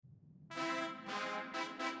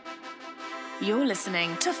You're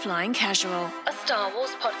listening to Flying Casual, a Star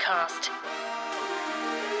Wars podcast.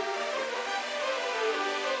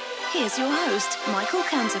 Here's your host, Michael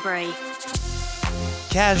Canterbury.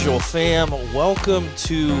 Casual fam, welcome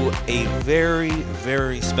to a very,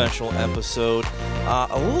 very special episode.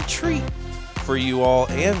 A little treat for you all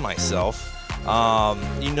and myself.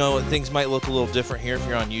 Things might look a little different here if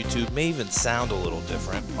you're on YouTube, may even sound a little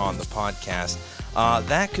different on the podcast.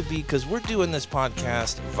 That could be because we're doing this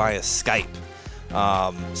podcast via Skype.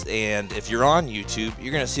 And if you're on YouTube,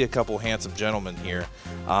 you're going to see a couple handsome gentlemen here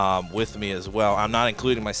with me as well. I'm not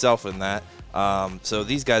including myself in that. So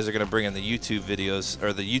these guys are going to bring in the YouTube videos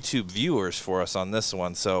or the YouTube viewers for us on this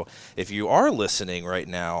one. So if you are listening right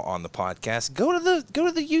now on the podcast, go to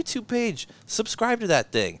the YouTube page, subscribe to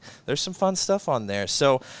that thing. There's some fun stuff on there.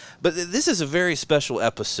 But this is a very special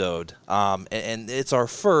episode, and it's our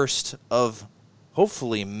first of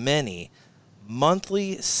hopefully many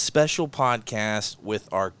monthly special podcast with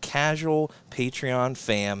our casual Patreon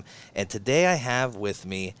fam. And today I have with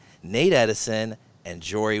me Nate Edison and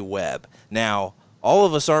Jory Webb. Now, all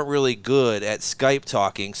of us aren't really good at Skype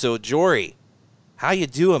talking, so Jory, how you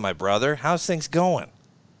doing, my brother? How's things going?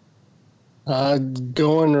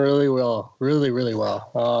 Going really well, really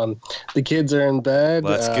well. The kids are in bed.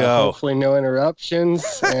 Let's go. Hopefully no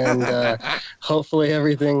interruptions, and hopefully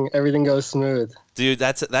everything goes smooth. Dude,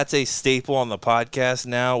 that's a staple on the podcast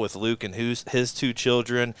now with Luke and his two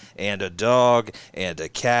children and a dog and a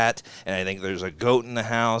cat, and I think there's a goat in the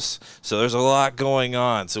house. So there's a lot going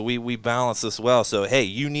on. So we balance this well. So, hey,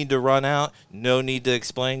 you need to run out. No need to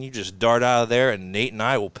explain. You just dart out of there, and Nate and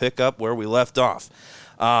I will pick up where we left off.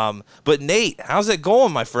 But Nate, how's it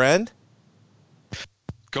going, my friend?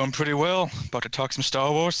 Going pretty well. About to talk some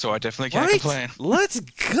Star Wars, so I definitely can't complain. Let's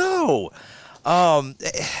go.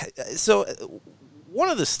 So one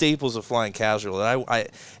of the staples of Flying Casual that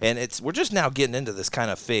we're just now getting into this kind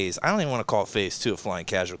of phase. I don't even want to call it phase 2 of Flying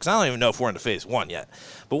Casual because I don't even know if we're into phase 1 yet.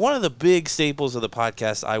 But one of the big staples of the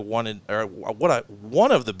podcast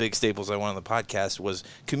one of the big staples I wanted on the podcast was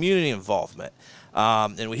community involvement.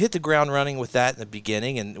 And we hit the ground running with that in the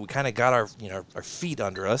beginning, and we kind of got our feet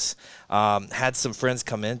under us. Had some friends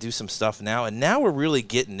come in, do some stuff now, and now we're really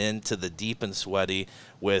getting into the deep and sweaty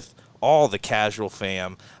with all the casual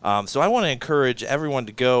fam. So I want to encourage everyone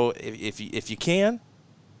to go, if you can,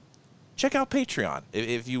 check out Patreon.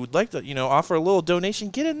 If you would like to, offer a little donation,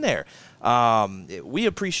 get in there. We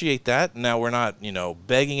appreciate that. Now, we're not,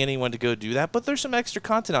 begging anyone to go do that, but there's some extra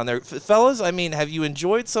content on there. Fellas, have you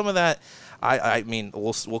enjoyed some of that?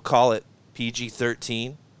 We'll call it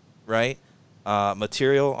PG-13, right?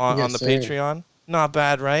 Material on the Patreon. Not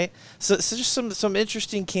bad, right? So just some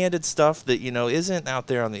interesting, candid stuff that, isn't out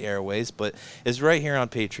there on the airways, but is right here on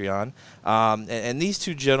Patreon. And these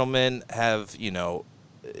two gentlemen have,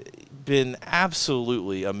 been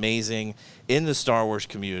absolutely amazing in the Star Wars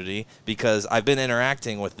community because I've been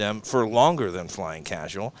interacting with them for longer than Flying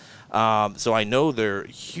Casual. So I know they're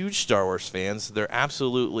huge Star Wars fans. They're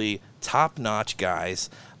absolutely top-notch guys.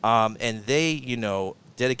 And they,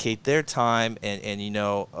 dedicate their time and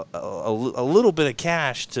a little bit of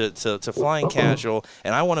cash to Flying Casual,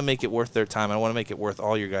 and I want to make it worth their time. I want to make it worth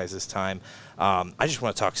all your guys' time. I just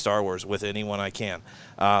want to talk Star Wars with anyone I can.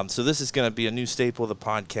 So this is going to be a new staple of the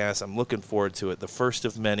podcast. I'm looking forward to it, the first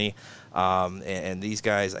of many. And these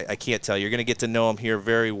guys, I can't tell you, you're going to get to know them here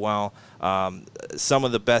very well. Some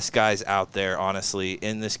of the best guys out there, honestly,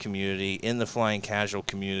 in this community, in the Flying Casual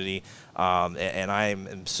community. And I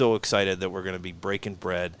am so excited that we're going to be breaking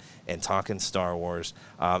bread and talking Star Wars.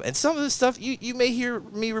 And some of this stuff, you may hear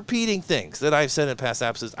me repeating things that I've said in past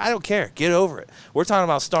episodes. I don't care. Get over it. We're talking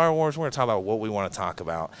about Star Wars. We're going to talk about what we want to talk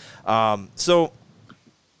about. So,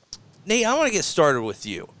 Nate, I want to get started with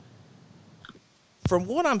you. From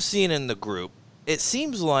what I'm seeing in the group, it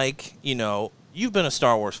seems like, you've been a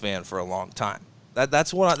Star Wars fan for a long time.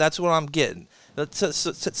 That's what I'm getting.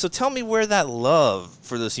 So tell me where that love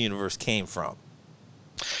for this universe came from.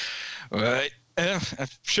 Right.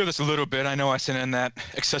 I've shared this a little bit. I know I sent in that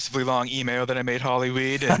excessively long email that I made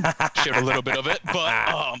Hollyweed and shared a little bit of it. But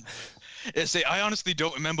I honestly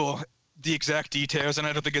don't remember the exact details, and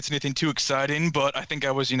I don't think it's anything too exciting. But I think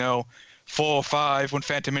I was, 4 or 5 when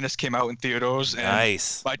Phantom Menace came out in theaters. And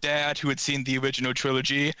nice. My dad, who had seen the original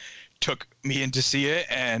trilogy, took me in to see it,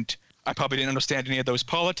 and I probably didn't understand any of those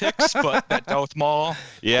politics, but that Darth Maul,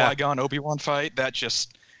 Qui-Gon, Obi-Wan fight, that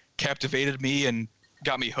just captivated me and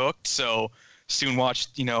got me hooked. So soon went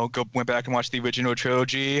back and watched the original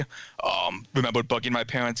trilogy. Remembered bugging my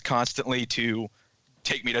parents constantly to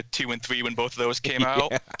take me to 2 and 3 when both of those came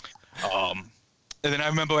out. And then I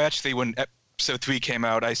remember actually when Episode 3 came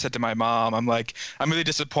out, I said to my mom, I'm like, I'm really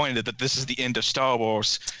disappointed that this is the end of Star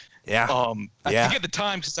Wars. Yeah. I think at the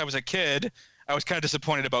time, since I was a kid, I was kind of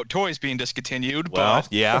disappointed about toys being discontinued. Well,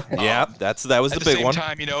 but, yeah, that was the big one. At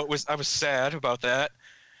the same time, I was sad about that.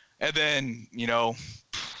 And then,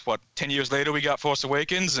 10 years later, we got Force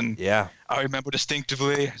Awakens, and yeah, I remember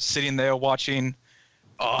distinctively sitting there watching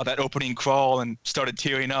that opening crawl and started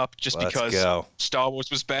tearing up just because Star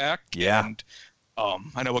Wars was back. Yeah. And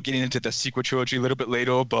I know we're getting into the sequel trilogy a little bit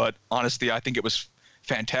later, but honestly, I think it was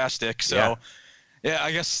fantastic. So, yeah,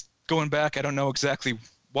 I guess going back, I don't know exactly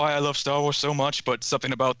why I love Star Wars so much, but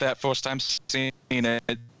something about that first time seeing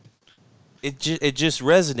it. It just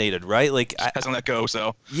resonated, right? Like hasn't let go.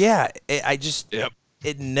 So yeah,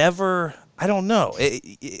 it never. I don't know.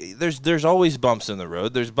 There's always bumps in the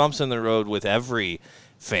road. There's bumps in the road with every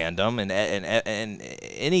fandom and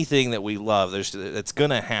anything that we love. It's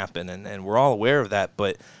gonna happen, and we're all aware of that.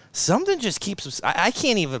 But something just keeps us. I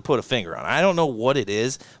can't even put a finger on it. I don't know what it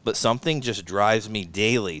is, but something just drives me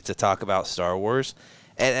daily to talk about Star Wars,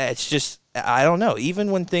 and it's just I don't know. Even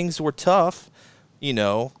when things were tough.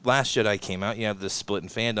 Last Jedi came out, you have this split in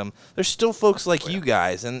fandom. There's still folks like you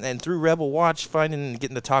guys, and through Rebel Watch, finding and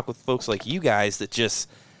getting to talk with folks like you guys that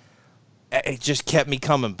it just kept me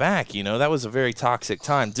coming back. That was a very toxic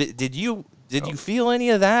time. Did you feel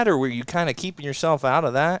any of that, or were you kind of keeping yourself out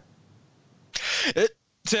of that?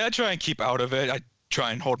 I try and keep out of it. I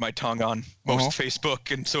try and hold my tongue on most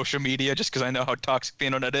Facebook and social media just because I know how toxic the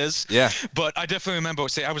internet is. Yeah. But I definitely remember,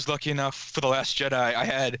 I was lucky enough for The Last Jedi. I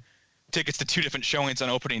had tickets to 2 different showings on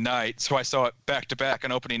opening night, so I saw it back to back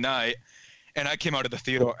on opening night, and I came out of the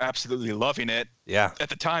theater absolutely loving it. Yeah. At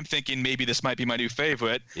the time, thinking maybe this might be my new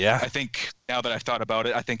favorite. Yeah. I think now that I've thought about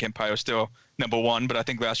it, I think Empire's still number 1, but I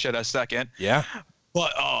think Last Jedi's second. Yeah.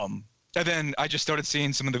 But and then I just started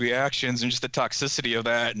seeing some of the reactions and just the toxicity of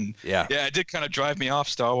that, and it did kind of drive me off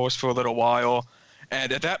Star Wars for a little while.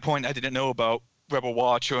 And at that point, I didn't know about Rebel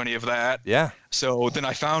Watch or any of that. Yeah. So then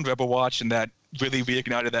I found Rebel Watch, and that really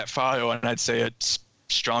reignited that fire, and I'd say it's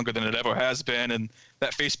stronger than it ever has been. And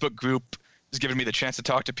that Facebook group has given me the chance to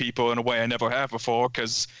talk to people in a way I never have before,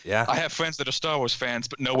 because I have friends that are Star Wars fans,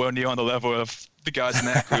 but nowhere near on the level of the guys in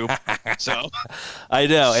that group. So I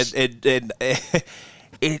know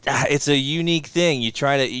it's a unique thing.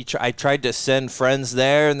 I tried to send friends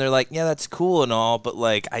there, and they're like, yeah, that's cool and all, but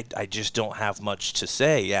like I just don't have much to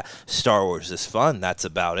say. Yeah, Star Wars is fun. That's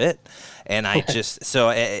about it. And I just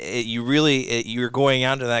you're going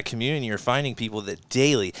out to that community. You're finding people that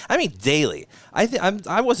daily.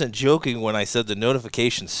 I wasn't joking when I said the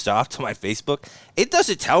notifications stopped on my Facebook. It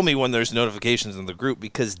doesn't tell me when there's notifications in the group,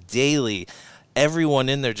 because daily, everyone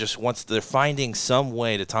in there they're finding some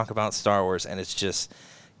way to talk about Star Wars, and it's just,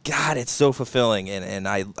 God, it's so fulfilling. And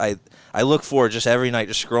I look forward just every night,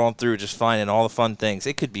 just scrolling through, just finding all the fun things.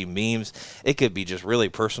 It could be memes. It could be just really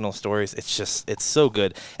personal stories. It's so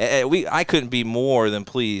good. I couldn't be more than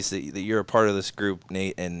pleased that you're a part of this group,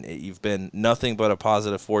 Nate, and you've been nothing but a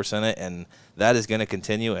positive force in it, and that is going to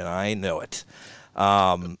continue, and I know it.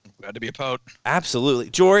 Glad to be a part. Absolutely.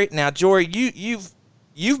 Jory,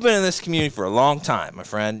 you've been in this community for a long time, my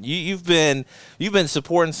friend. You've been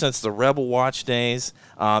supporting since the Rebel Watch days,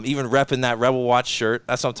 even repping that Rebel Watch shirt.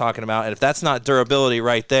 That's what I'm talking about. And if that's not durability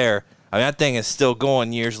right there, that thing is still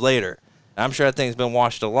going years later. I'm sure that thing's been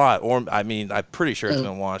washed a lot, I'm pretty sure it's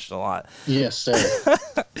been washed a lot. Yes, sir.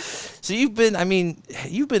 So you've been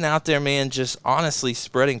out there, man, just honestly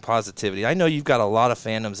spreading positivity. I know you've got a lot of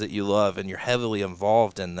fandoms that you love, and you're heavily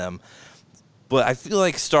involved in them. But I feel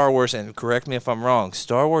like Star Wars, and correct me if I'm wrong,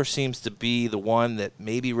 Star Wars seems to be the one that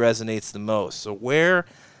maybe resonates the most. So where'd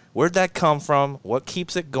that come from? What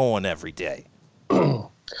keeps it going every day?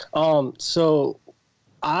 So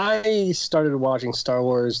I started watching Star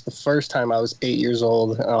Wars the first time I was 8 years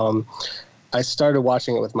old. I started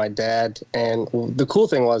watching it with my dad, and the cool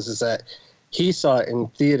thing is that he saw it in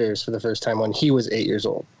theaters for the first time when he was 8 years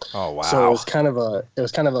old. Oh wow! So it was kind of a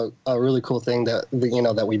really cool thing that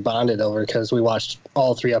we bonded over, because we watched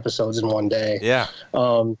all 3 episodes in one day. Yeah.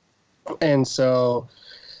 And so,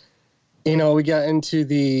 we got into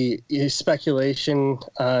the speculation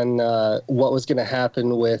on what was going to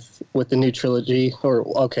happen with the new trilogy,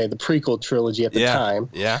 the prequel trilogy at the time.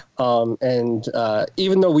 Yeah. And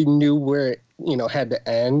even though we knew where it had to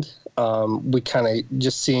end, we kind of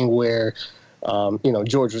just seeing where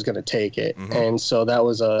George was going to take it. Mm-hmm. And so that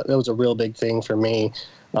was a real big thing for me.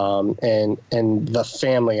 And the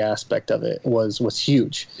family aspect of it was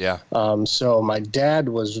huge. Yeah. So my dad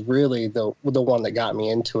was really the one that got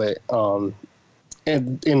me into it,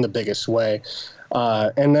 in the biggest way.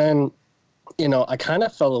 And then, I kind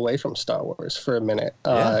of fell away from Star Wars for a minute.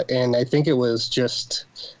 And I think it was just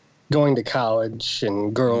going to college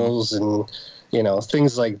and girls and,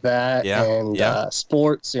 things like that. And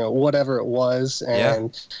sports, whatever it was.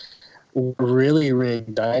 And really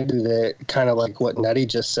reignited it, kind of like what Nettie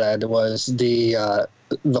just said, was the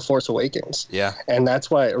Force Awakens. Yeah. And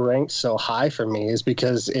that's why it ranked so high for me, is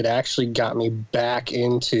because it actually got me back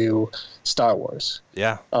into Star Wars.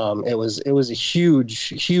 Yeah. It was a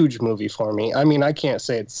huge movie for me. I mean, I can't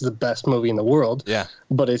say it's the best movie in the world. Yeah.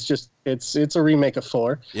 But it's a remake of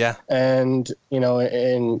 4. Yeah. And,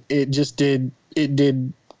 and it just did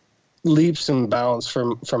leaps and bounds for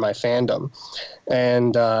my fandom.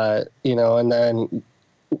 And, and then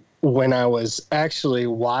when I was actually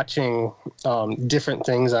watching different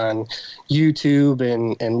things on YouTube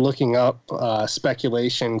and looking up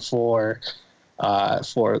speculation for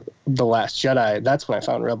The Last Jedi, that's when I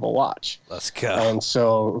found Rebel Watch. Let's go. And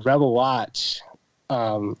so Rebel Watch,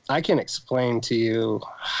 I can explain to you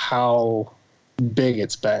how big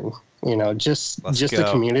it's been. Just the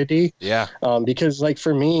community. Yeah. Because like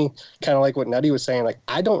for me, kind of like what Nutty was saying, like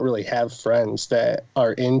I don't really have friends that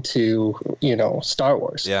are into, Star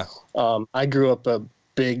Wars. Yeah. I grew up a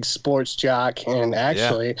big sports jock, and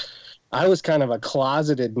actually I was kind of a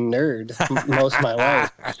closeted nerd most of my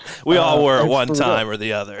life. We all were at one time or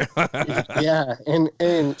the other. Yeah.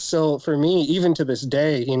 And so for me, even to this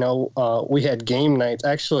day, we had game nights.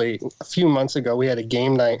 Actually, a few months ago, we had a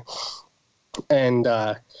game night, and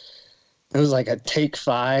it was like a Take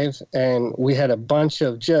 5, and we had a bunch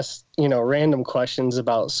of just, random questions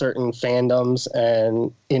about certain fandoms,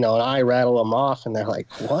 and, and I rattle them off, and they're like,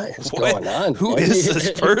 what is going on? Who is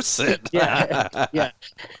this person? Yeah.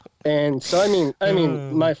 And so, I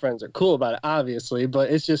mean, my friends are cool about it, obviously, but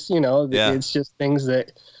it's just, it's just things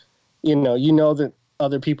that, that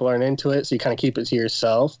other people aren't into it, so you kind of keep it to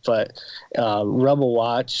yourself. But Rebel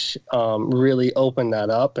Watch really opened that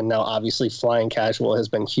up, and now obviously Flying Casual has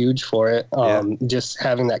been huge for it. Just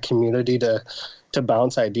having that community to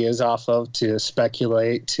bounce ideas off of, to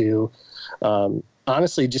speculate, to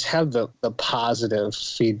honestly just have the positive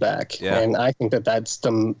feedback. And I think that's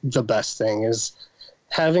the best thing, is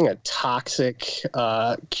having a toxic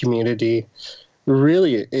community.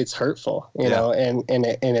 Really, it's hurtful, and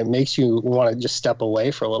it makes you want to just step away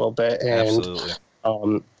for a little bit. And Absolutely.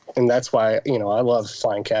 And that's why I love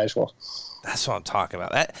Flying Casual. That's what I'm talking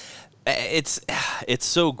about. That it's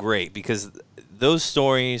so great, because those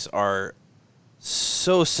stories are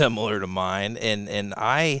so similar to mine, and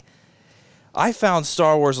I found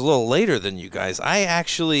Star Wars a little later than you guys. So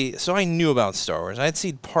I knew about Star Wars. I had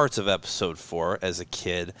seen parts of Episode 4 as a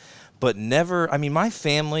kid, but never, my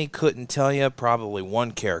family couldn't tell you probably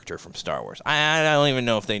one character from Star Wars. I don't even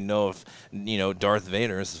know if they know if, Darth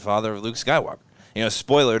Vader is the father of Luke Skywalker.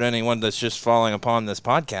 Spoiler to anyone that's just falling upon this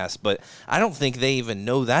podcast, but I don't think they even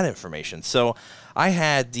know that information. So I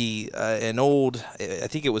had an old, I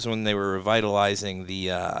think it was when they were revitalizing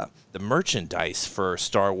the merchandise for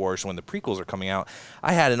Star Wars when the prequels are coming out.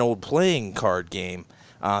 I had an old playing card game,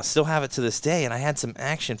 still have it to this day, and I had some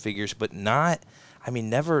action figures, but not...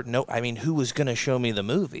 who was going to show me the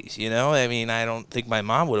movies, I don't think my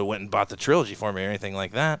mom would have went and bought the trilogy for me or anything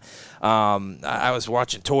like that. I was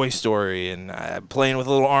watching Toy Story and playing with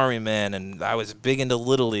little army men, and I was big into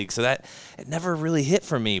Little League, so that it never really hit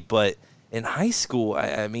for me. But in high school,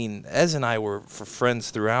 Ez and I were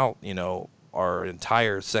friends throughout, our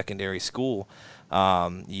entire secondary school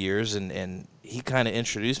years, and he kind of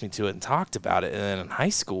introduced me to it and talked about it. And then in high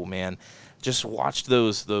school, man, just watched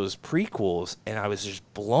those prequels, and I was just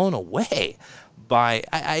blown away by.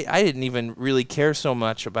 I didn't even really care so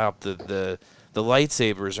much about the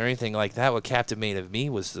lightsabers or anything like that. What captivated me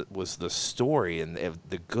was the story and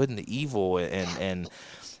the good and the evil, and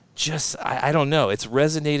just I don't know. It's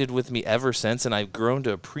resonated with me ever since, and I've grown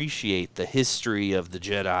to appreciate the history of the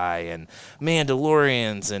Jedi and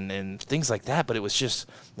Mandalorians and things like that. But it was just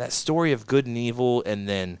that story of good and evil, and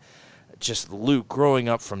then just Luke growing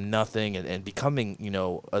up from nothing and becoming,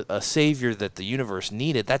 a savior that the universe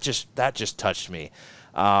needed. That just touched me.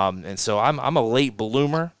 And so I'm a late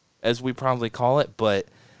bloomer, as we probably call it. But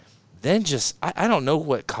then I don't know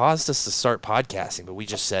what caused us to start podcasting, but we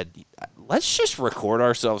just said, let's just record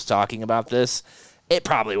ourselves talking about this. It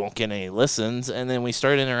probably won't get any listens. And then we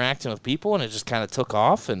started interacting with people, and it just kind of took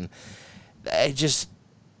off. And I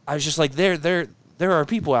was just like, there are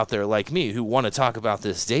people out there like me who want to talk about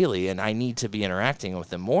this daily, and I need to be interacting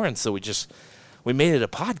with them more. And so we made it a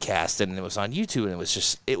podcast, and it was on YouTube, and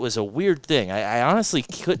it was a weird thing. I honestly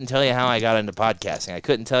couldn't tell you how I got into podcasting. I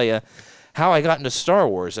couldn't tell you how I got into Star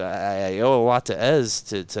Wars. I owe a lot to Ez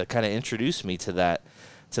to kind of introduce me to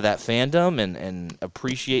to that fandom and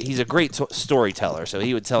appreciate. He's a great storyteller, so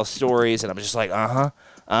he would tell stories, and I'm just like,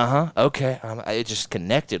 okay. It just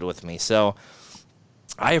connected with me. So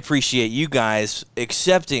I appreciate you guys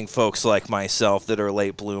accepting folks like myself that are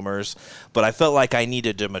late bloomers, but I felt like I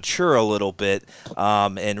needed to mature a little bit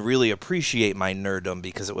and really appreciate my nerddom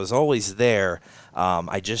because it was always there.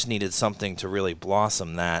 I just needed something to really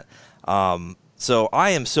blossom that. So I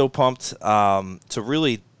am so pumped to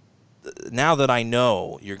really, now that I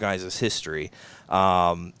know your guys' history,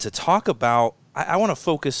 to talk about, I want to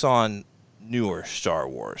focus on newer Star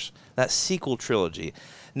Wars, that sequel trilogy.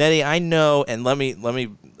 Nettie, I know, and let me.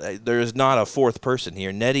 There is not a fourth person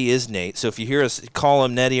here. Nettie is Nate, so if you hear us call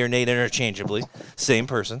him Nettie or Nate interchangeably, same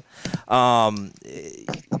person.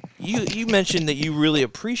 You mentioned that you really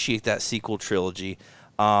appreciate that sequel trilogy,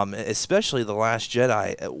 especially The Last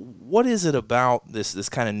Jedi. What is it about this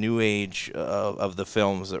kind of new age of the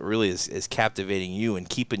films that really is captivating you and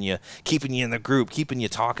keeping you in the group, keeping you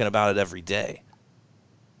talking about it every day?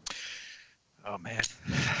 Oh man,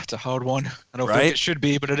 it's a hard one. I don't Right? think it should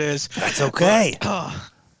be, but it is. That's okay.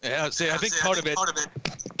 Yeah, see, I think part of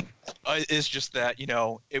it is just that,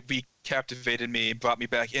 it captivated me, brought me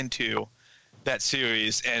back into that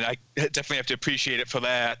series, and I definitely have to appreciate it for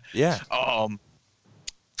that. Yeah.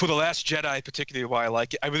 For The Last Jedi, particularly why I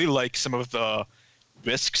like it, I really like some of the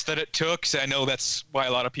risks that it took. So I know that's why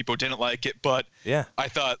a lot of people didn't like it, but Yeah. I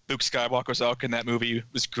thought Luke Skywalker's arc in that movie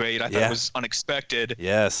was great. I thought it was unexpected.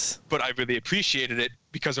 Yes. But I really appreciated it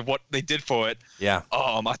because of what they did for it. Yeah.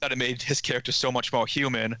 I thought it made his character so much more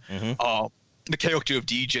human. Mm-hmm. The character of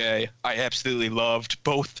DJ, I absolutely loved.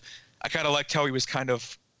 Both, I kind of liked how he was kind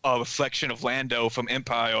of a reflection of Lando from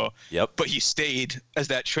Empire. Yep. But he stayed as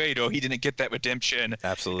that traitor. He didn't get that redemption.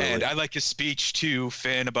 Absolutely. And I like his speech to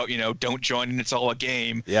Finn about, don't join in, it's all a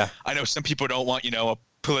game. Yeah. I know some people don't want, a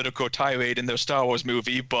political tirade in their Star Wars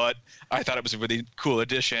movie, but I thought it was a really cool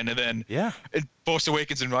addition. And then Force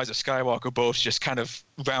Awakens and Rise of Skywalker both just kind of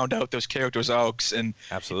round out those characters' arcs, and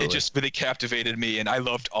Absolutely. it just really captivated me. And I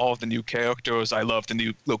loved all of the new characters. I loved the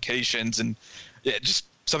new locations, and just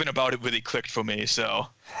something about it really clicked for me. So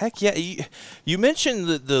heck yeah, you mentioned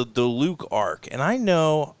the Luke arc, and I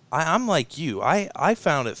know I'm like you. I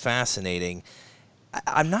found it fascinating.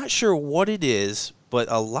 I'm not sure what it is, but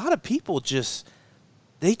a lot of people just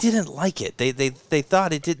they didn't like it. They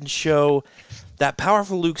thought it didn't show that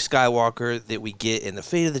powerful Luke Skywalker that we get in The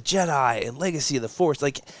Fate of the Jedi and Legacy of the Force.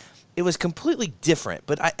 Like, it was completely different,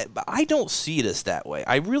 but I don't see it as that way.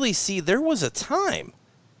 I really see there was a time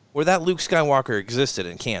where that Luke Skywalker existed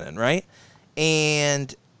in canon, right?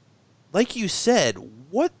 And like you said,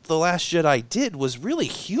 what The Last Jedi did was really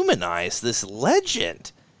humanize this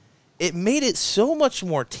legend. It made it so much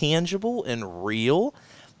more tangible and real,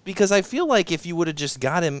 because I feel like if you would have just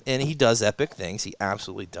got him, and he does epic things, he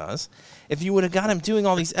absolutely does. If you would have got him doing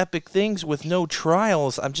all these epic things with no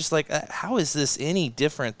trials, I'm just like, how is this any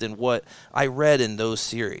different than what I read in those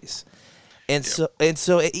series? And so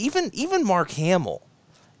even Mark Hamill,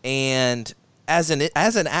 and as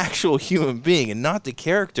an actual human being and not the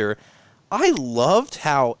character, I loved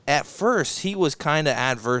how at first he was kind of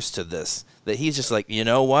adverse to this. That he's just like, you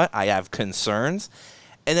know what, I have concerns.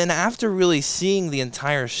 And then after really seeing the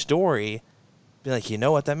entire story, be like, you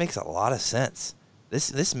know what, that makes a lot of sense.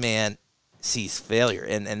 This man sees failure,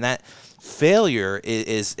 and that failure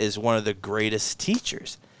is one of the greatest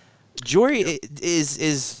teachers. Jory,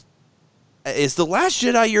 is The Last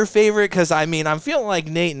Jedi your favorite? Because I'm feeling like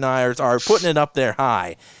Nate and I are putting it up there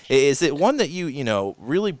high. Is it one that you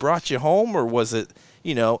really brought you home, or was it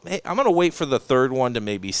hey, I'm gonna wait for the third one to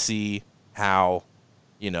maybe see how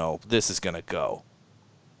this is gonna go?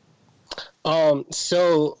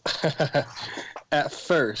 So at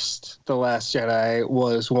first, The Last Jedi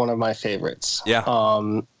was one of my favorites. Yeah.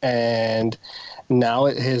 And now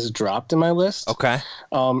it has dropped in my list. Okay.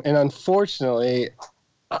 And unfortunately,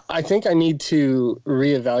 I think I need to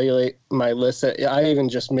reevaluate my list that I even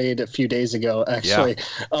just made a few days ago, actually.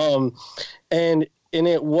 Yeah. And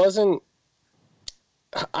it wasn't.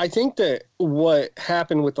 I think that what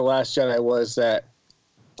happened with The Last Jedi was that,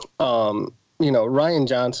 Rian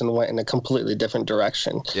Johnson went in a completely different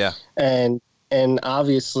direction. Yeah. And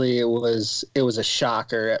obviously it was a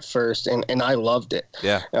shocker at first, and I loved it.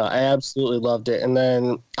 Yeah. I absolutely loved it. And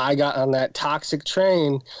then I got on that toxic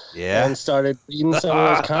train and started reading some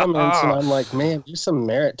of those comments, and I'm like, man, there's some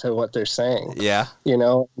merit to what they're saying. Yeah.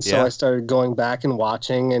 So I started going back and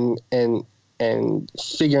watching and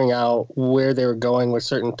figuring out where they were going with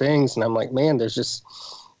certain things, and I'm like, man,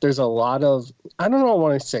 there's a lot of, I don't know, I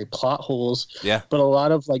want to say plot holes, but a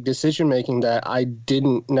lot of like decision making that I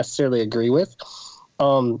didn't necessarily agree with.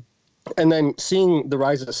 And And then seeing the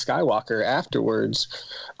Rise of Skywalker afterwards,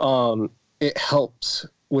 it helps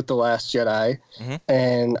with The Last Jedi. Mm-hmm.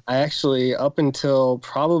 And I actually, up until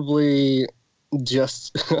probably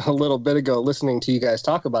just a little bit ago, listening to you guys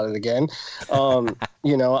talk about it again,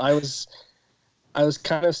 you know, I was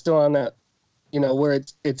kind of still on that, you know, where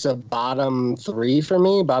it's a bottom 3 for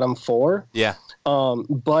me, bottom 4. Yeah.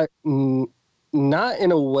 But not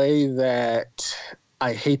in a way that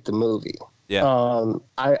I hate the movie. Yeah.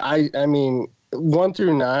 I mean, 1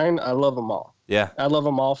 through 9, I love them all. Yeah. I love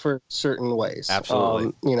them all for certain ways.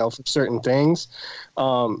 Absolutely. You know, for certain things.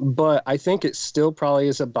 But I think it still probably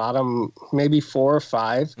is a bottom, maybe 4 or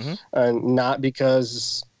 5, Mm-hmm. and not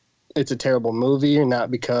because it's a terrible movie or not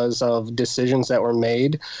because of decisions that were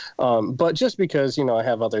made, but just because, you know, I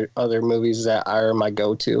have other movies that are my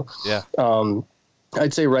go-to. Yeah.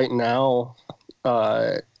 I'd say right now,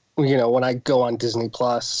 you know, when I go on Disney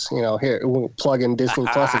Plus, you know, here we'll plug in Disney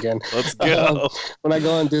Plus again. Let's go. When I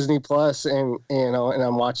go on Disney Plus and, you know, and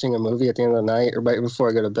I'm watching a movie at the end of the night or right before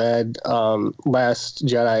I go to bed, Last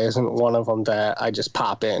Jedi isn't one of them that I just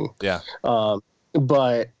pop in. Yeah.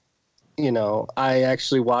 But, you know, I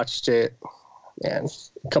actually watched it, man,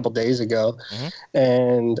 a couple days ago, Mm-hmm.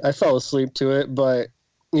 and I fell asleep to it. But,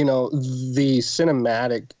 you know, the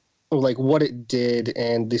cinematic, like what it did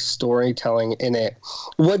and the storytelling in it,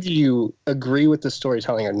 whether you agree with the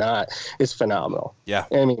storytelling or not, is phenomenal. Yeah.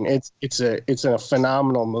 I mean, it's a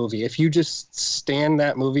phenomenal movie. If you just stand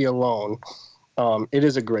that movie alone, it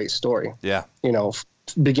is a great story. Yeah. You know,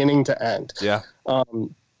 beginning to end. Yeah.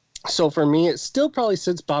 So for me, it still probably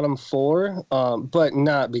sits bottom 4, but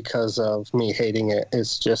not because of me hating it.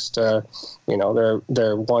 It's just, you know,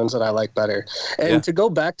 they're ones that I like better. And Yeah. to go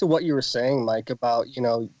back to what you were saying, Mike, about, you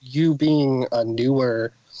know, you being a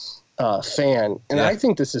newer fan, and Yeah. I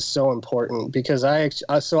think this is so important because I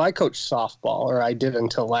coached softball, or I did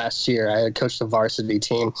until last year. I had coached the varsity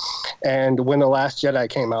team, and when The Last Jedi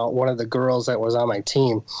came out, one of the girls that was on my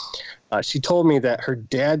team, she told me that her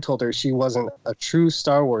dad told her she wasn't a true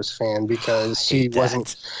Star Wars fan because she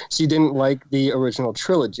didn't like the original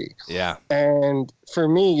trilogy. Yeah. And for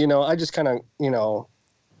me, you know, I just kind of, you know,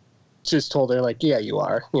 just told her like, yeah, you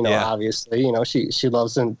are, you know, Yeah. obviously, you know, she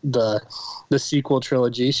loves the sequel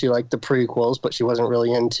trilogy. She liked the prequels, but she wasn't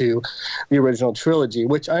really into the original trilogy,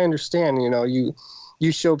 which I understand. You know, you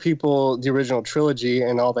show people the original trilogy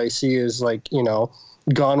and all they see is like, you know,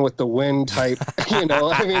 Gone with the Wind type, you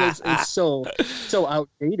know. I mean, it's so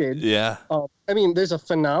outdated. Yeah. I mean, there's a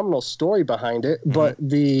phenomenal story behind it, but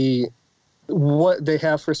what they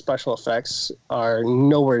have for special effects are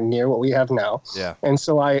nowhere near what we have now. Yeah. And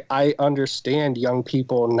so I understand young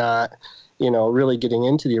people not, you know, really getting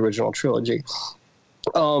into the original trilogy.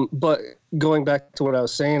 But going back to what I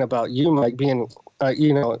was saying about you, Mike, being,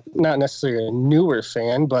 you know, not necessarily a newer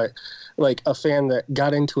fan, but like a fan that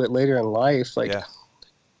got into it later in life, like. Yeah.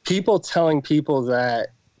 People telling people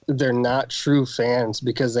that they're not true fans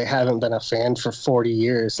because they haven't been a fan for 40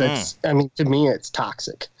 years. That's, I mean, to me, it's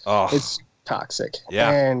toxic. Oh. It's toxic.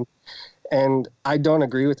 Yeah. And I don't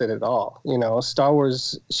agree with it at all. You know, Star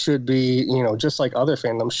Wars should be, you know, just like other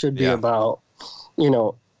fandoms should be Yeah. about, you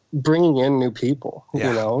know, bringing in new people. Yeah.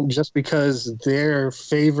 You know, just because their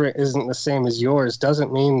favorite isn't the same as yours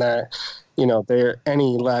doesn't mean that, you know, they're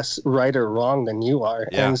any less right or wrong than you are.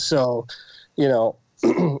 Yeah. And so, you know,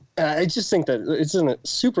 I just think that it's a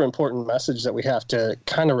super important message that we have to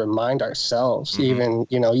kind of remind ourselves. Mm-hmm. Even,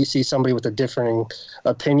 you know, you see somebody with a differing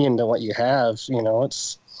opinion than what you have, you know,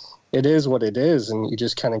 it is what it is, and you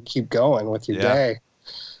just kind of keep going with your day.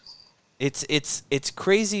 It's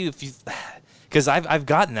crazy if you, because I've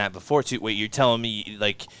gotten that before too. Wait, you're telling me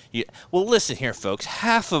like well, listen here, folks.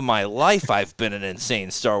 Half of my life I've been an insane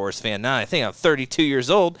Star Wars fan. Now I think I'm 32 years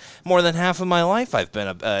old. More than half of my life I've been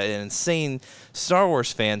an insane Star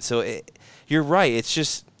Wars fan. So you're right. It's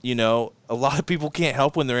just, you know, a lot of people can't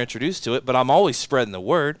help when they're introduced to it, but I'm always spreading the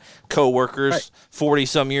word. Coworkers,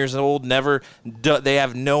 40-some years old, they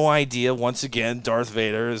have no idea, once again, Darth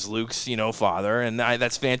Vader is Luke's, you know, father, and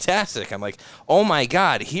that's fantastic. I'm like, oh my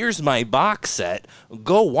God, here's my box set.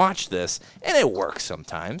 Go watch this. And it works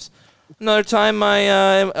sometimes. Another time I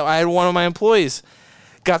had one of my employees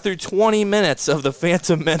got through 20 minutes of The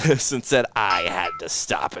Phantom Menace and said, I had to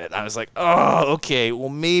stop it. I was like, oh, okay, well,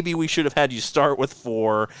 maybe we should have had you start with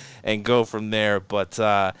 4 and go from there. But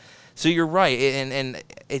so you're right. And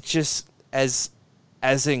it's just as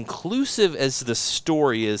inclusive as the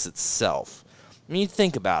story is itself. I mean, you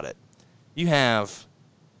think about it. You have,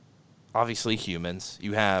 obviously, humans.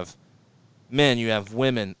 You have men. You have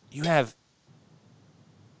women. You have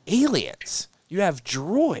aliens. You have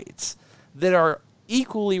droids that are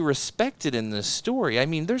equally respected in this story. I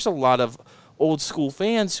mean, there's a lot of old school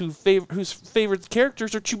fans whose favorite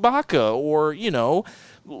characters are Chewbacca or, you know,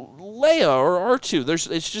 Leia or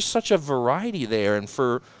R2. It's just such a variety there, and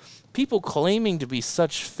for people claiming to be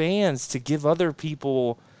such fans to give other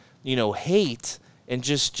people, you know, hate and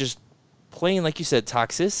just plain, like you said,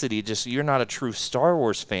 toxicity, just you're not a true Star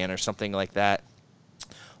Wars fan or something like that.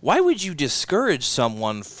 Why would you discourage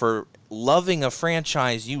someone for loving a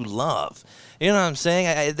franchise you love? You know what I'm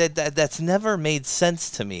saying? That's never made sense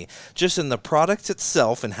to me, just in the product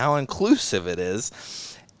itself and how inclusive it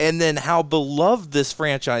is, and then how beloved this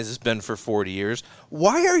franchise has been for 40 years.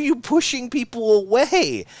 Why are you pushing people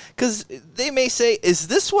away? Because they may say, is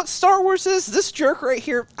this what Star Wars is? This jerk right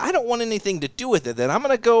here? I don't want anything to do with it. Then I'm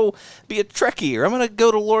going to go be a Trekkie, or I'm going to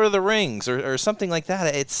go to Lord of the Rings or something like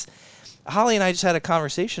that. It's Holly and I just had a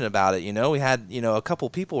conversation about it. You know, we had, you know, a couple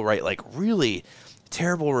people write like really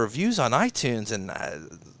terrible reviews on iTunes, and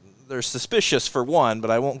they're suspicious for one, but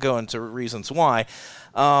I won't go into reasons why.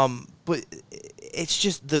 But it's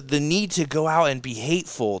just the need to go out and be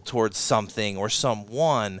hateful towards something or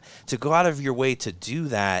someone, to go out of your way to do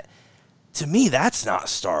that. To me, that's not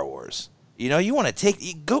Star Wars. You know, you want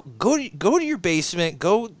to go to your basement,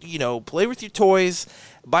 go, you know, play with your toys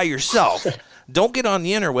by yourself. Don't get on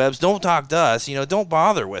the interwebs. Don't talk to us. You know, don't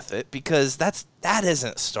bother with it, because that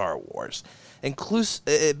isn't Star Wars.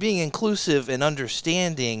 Being inclusive and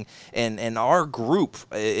understanding, and our group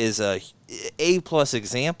is a plus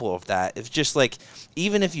example of that. It's just like,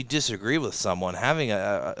 even if you disagree with someone, having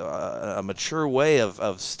a mature way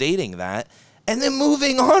of stating that, and then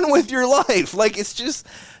moving on with your life. Like, it's just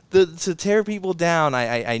to tear people down.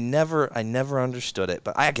 I never understood it,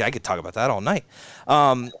 but I could talk about that all night.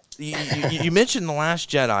 You mentioned The Last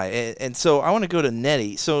Jedi, and so I want to go to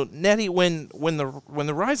Nettie. So Nettie, when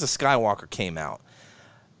the Rise of Skywalker came out,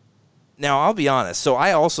 now I'll be honest. So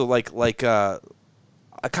I also like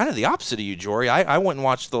kind of the opposite of you, Jory. I went and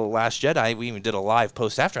watched The Last Jedi. We even did a live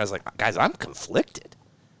post after. I was like, guys, I'm conflicted.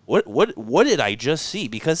 What did I just see?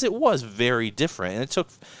 Because it was very different, and it took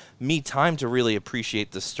me time to really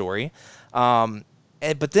appreciate the story.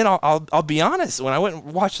 But then I'll be honest. When I went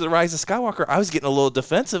and watched The Rise of Skywalker, I was getting a little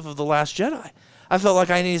defensive of The Last Jedi. I felt like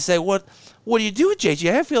I needed to say, what do you do with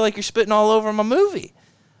JJ? I feel like you're spitting all over my movie.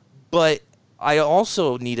 But I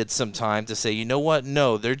also needed some time to say, you know what?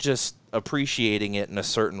 No, they're just appreciating it in a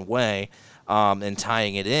certain way, and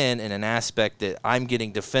tying it in an aspect that I'm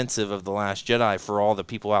getting defensive of The Last Jedi for all the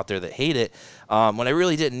people out there that hate it, when I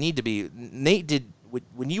really didn't need to be. Nate,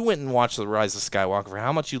 when you went and watched The Rise of Skywalker, for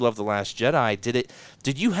how much you love The Last Jedi,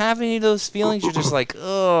 did you have any of those feelings? You're just like,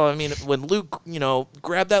 oh, I mean, when Luke, you know,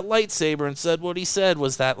 grabbed that lightsaber and said what he said,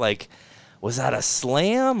 was that a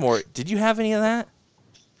slam, or did you have any of that?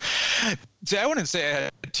 See, I wouldn't say I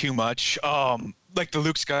had too much. Like the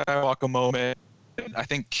Luke Skywalker moment, I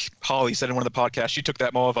think Holly said in one of the podcasts, she took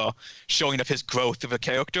that more of a showing of his growth of a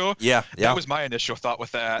character. Yeah. That was my initial thought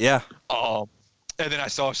with that. Yeah. And then I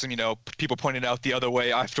saw some, you know, people pointed out the other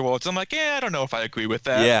way afterwards. I'm like, I don't know if I agree with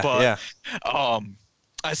that. Yeah, but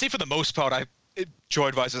I say for the most part, I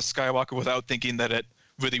enjoyed Rise of Skywalker without thinking that it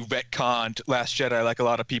really retconned Last Jedi like a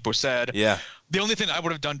lot of people said. Yeah. The only thing I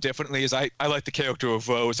would have done differently is I like the character of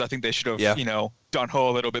Rose. I think they should have, you know, done her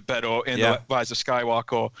a little bit better in the Rise of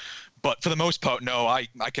Skywalker. But for the most part, no, I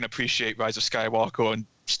can appreciate Rise of Skywalker and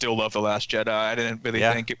still love The Last Jedi. I didn't really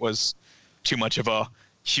think it was too much of a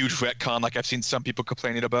huge retcon like I've seen some people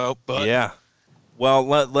complaining about. But yeah. Well,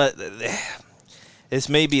 this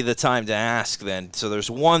may be the time to ask then. So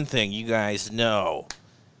there's one thing you guys know.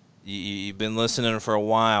 You've been listening for a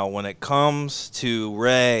while. When it comes to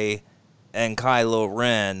Rey and Kylo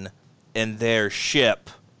Ren and their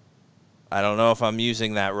ship, I don't know if I'm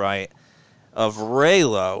using that right, of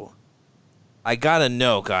Reylo, I got to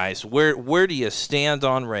know, guys, where do you stand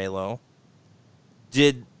on Reylo?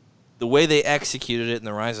 Did the way they executed it in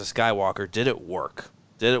The Rise of Skywalker, did it work?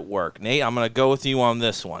 Did it work? Nate, I'm going to go with you on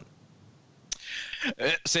this one.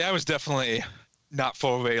 See, I was definitely not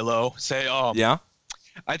for Reylo. Yeah?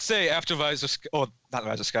 I'd say after Last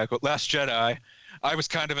Jedi, I was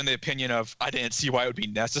kind of in the opinion of I didn't see why it would be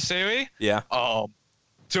necessary. Yeah.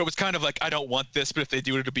 So it was kind of like, I don't want this, but if they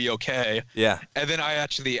do it, it'll be okay. Yeah. And then I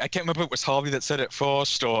can't remember if it was Holly that said it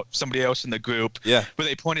first or somebody else in the group. Yeah. But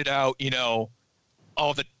they pointed out, you know,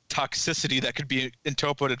 all the toxicity that could be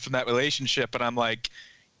interpreted from that relationship. And I'm like,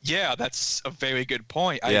 yeah, that's a very good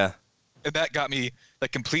point. And that got me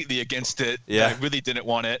like completely against it. Yeah. I really didn't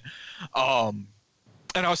want it.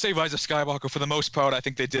 And I'll say Rise of Skywalker, for the most part, I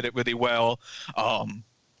think they did it really well.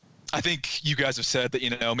 I think you guys have said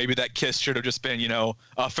that, maybe that kiss should have just been,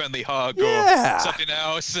 a friendly hug Yeah. or something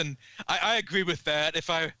else. And I agree with that. If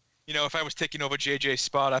I was taking over JJ's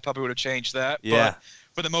spot, I probably would have changed that. Yeah. But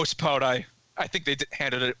for the most part, I think they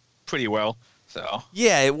handled it pretty well. So.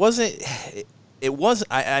 Yeah, it wasn't.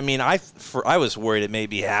 I mean, I was worried it may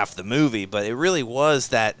be half the movie, but it really was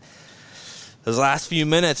that those last few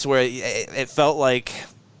minutes where it felt like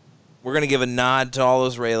we're going to give a nod to all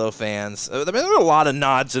those Reylo fans. I mean, there were a lot of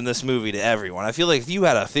nods in this movie to everyone. I feel like if you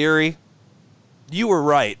had a theory, you were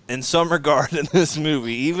right in some regard in this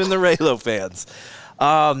movie, even the Reylo fans.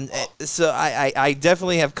 So I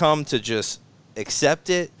definitely have come to just accept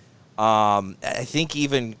it. I think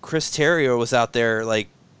even Chris Terrio was out there, like,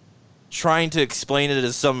 trying to explain it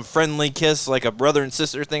as some friendly kiss, like a brother and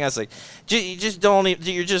sister thing. I was like, you just don't even,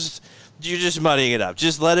 you're just muddying it up.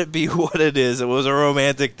 Just let it be what it is. It was a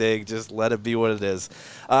romantic thing. Just let it be what it is.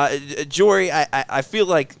 Jory, I feel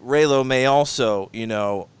like Reylo may also,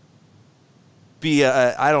 be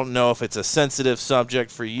I don't know if it's a sensitive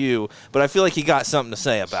subject for you, but I feel like he got something to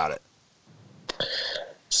say about it.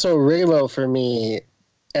 So Reylo, for me,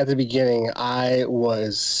 at the beginning, I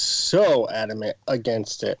was so adamant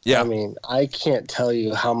against it. Yeah. I mean, I can't tell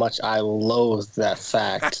you how much I loathed that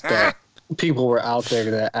fact that people were out there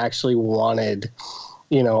that actually wanted,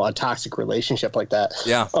 a toxic relationship like that.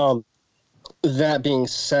 Yeah. That being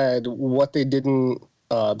said, what they did in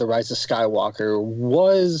The Rise of Skywalker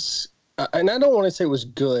was, and I don't want to say it was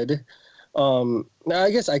good. Now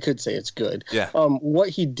I guess I could say it's good. Yeah. What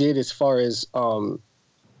he did as far as,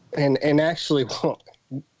 and actually,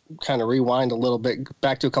 kind of rewind a little bit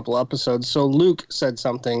back to a couple episodes. So Luke said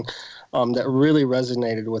something that really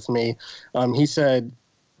resonated with me. He said,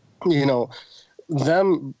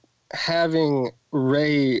 them having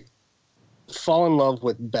Rey fall in love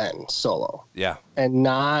with Ben Solo. Yeah. And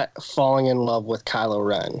not falling in love with Kylo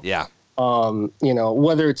Ren. Yeah.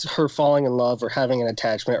 Whether it's her falling in love or having an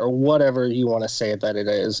attachment or whatever you want to say that it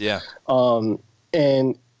is. Yeah.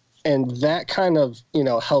 And that kind of,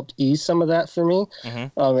 helped ease some of that for me.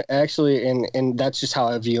 Mm-hmm. Actually, and that's just how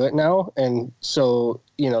I view it now. And so,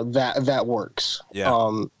 that works.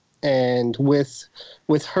 Yeah. And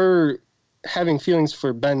with her having feelings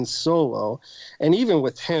for Ben Solo, and even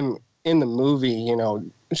with him in the movie,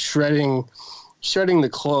 shredding the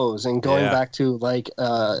clothes and going back to like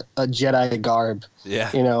a Jedi garb,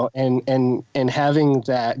 and having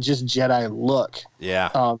that just Jedi look,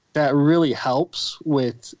 that really helps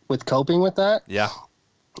with coping with that. Yeah.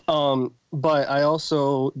 But I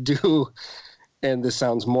also do, and this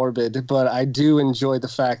sounds morbid, but I do enjoy the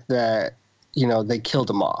fact that they killed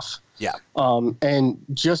him off. Yeah. And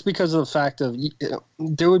just because of the fact of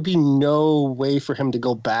there would be no way for him to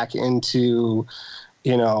go back into,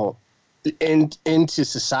 into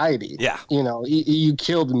society. Yeah. You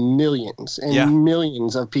killed millions and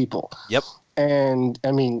millions of people. Yep. And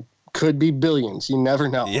I mean, could be billions. You never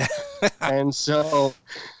know. Yeah. And so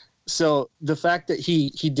the fact that he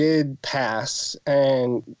did pass,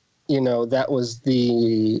 and that was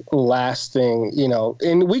the last thing,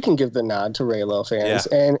 and we can give the nod to Reylo fans.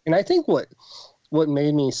 Yeah. And I think what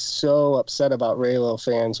made me so upset about Reylo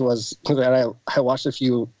fans was that I watched a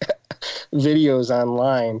few videos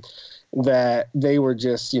online that they were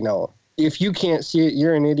just, if you can't see it,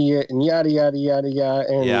 you're an idiot, and yada, yada, yada, yada.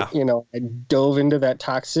 And, I dove into that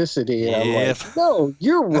toxicity, and I'm like, no,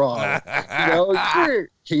 you're wrong. You're,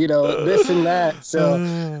 this and that.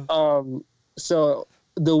 So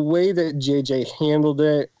the way that JJ handled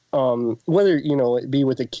it, whether, it be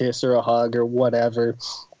with a kiss or a hug or whatever,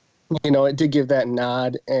 it did give that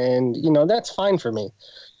nod, and, that's fine for me.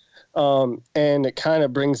 And it kind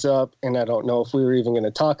of brings up, and I don't know if we were even going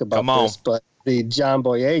to talk about this, but the John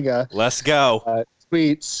Boyega. Let's go.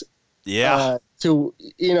 Tweets. Yeah.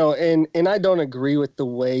 And I don't agree with the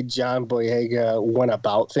way John Boyega went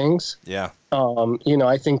about things. Yeah.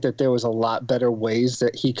 I think that there was a lot better ways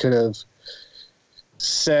that he could have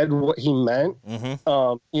said what he meant. Mm-hmm.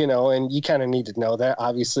 And you kind of need to know that,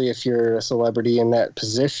 obviously, if you're a celebrity in that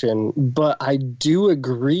position. But I do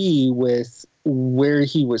agree with where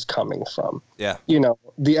he was coming from. Yeah.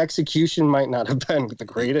 The execution might not have been the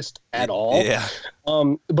greatest at all. Yeah.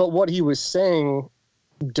 But what he was saying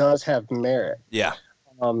does have merit. Yeah.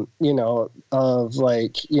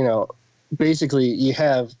 Basically you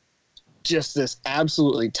have just this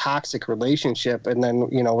absolutely toxic relationship, and then,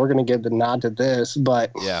 we're going to give the nod to this,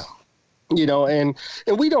 but yeah. And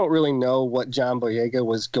we don't really know what John Boyega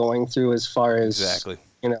was going through as far as exactly.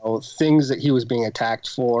 Things that he was being attacked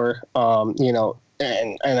for,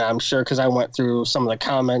 and I'm sure, because I went through some of the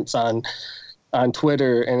comments on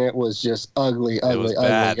Twitter, and it was just ugly.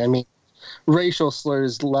 Bad. I mean, racial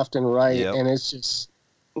slurs left and right, Yep. and it's just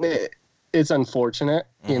it's unfortunate,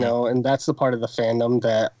 you know, and that's the part of the fandom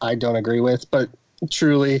that I don't agree with. But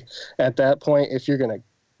truly, at that point, if you're gonna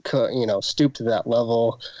stoop to that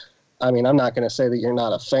level, I mean, I'm not gonna say that you're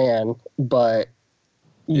not a fan, but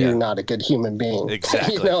you're not a good human being.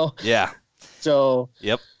 Exactly. You know? Yeah. So.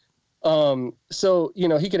 Yep. So, you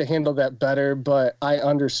know, he could have handled that better, but I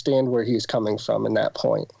understand where he's coming from in that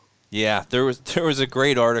point. Yeah, there was a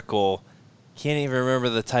great article. Can't even remember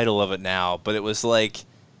the title of it now, but it was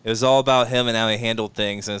all about him and how he handled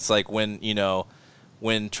things, and it's like when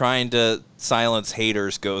trying to silence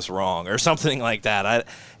haters goes wrong or something like that.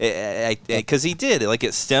 Because he did, like,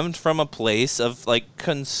 it stemmed from a place of like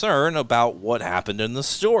concern about what happened in the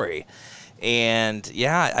story, and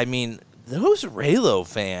yeah, I mean, those Reylo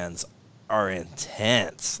fans are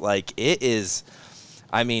intense. Like, it is,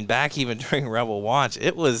 I mean, back even during Rebel Watch,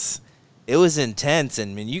 it was intense,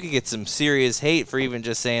 and I mean, you could get some serious hate for even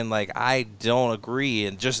just saying, like, I don't agree,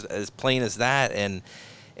 and just as plain as that, and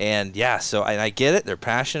yeah, so I get it, they're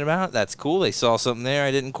passionate about it, that's cool, they saw something there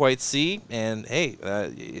I didn't quite see, and hey,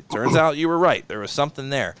 it turns out you were right, there was something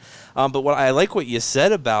there. But what I like what you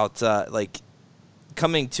said about, like,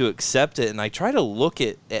 coming to accept it, and I try to look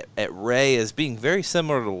at Rey as being very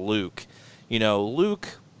similar to Luke. You know,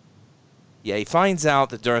 Luke, yeah, he finds out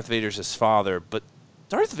that Darth Vader's his father, but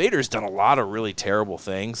Darth Vader's done a lot of really terrible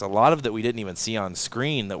things, a lot of that we didn't even see on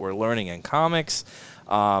screen that we're learning in comics,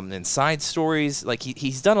 and side stories. Like,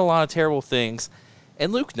 he's done a lot of terrible things,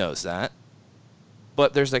 and Luke knows that,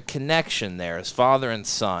 but there's a connection there as father and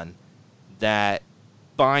son that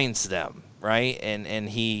binds them, right? And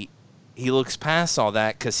he looks past all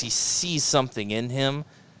that because he sees something in him.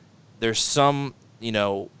 There's some,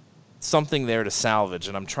 something there to salvage.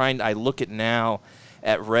 And I look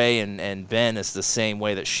at Rey and Ben as the same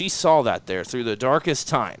way that she saw that there through the darkest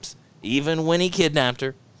times, even when he kidnapped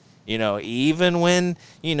her, even when,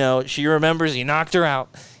 she remembers he knocked her out,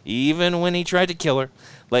 even when he tried to kill her.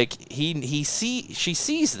 Like, she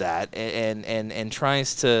sees that and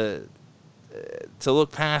tries to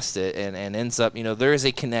look past it and ends up, there is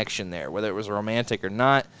a connection there, whether it was romantic or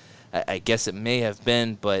not. I guess it may have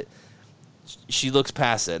been, but she looks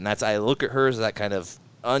past it, and I look at her as that kind of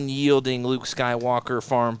unyielding Luke Skywalker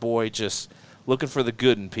farm boy, just looking for the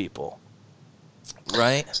good in people,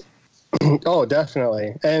 right? Oh,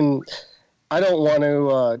 definitely. And I don't want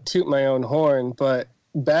to toot my own horn, but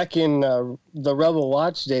back in the Rebel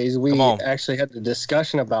Watch days, we actually had the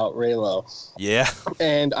discussion about Reylo. Yeah.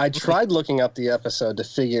 And I tried looking up the episode to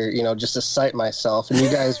figure, just to cite myself, and you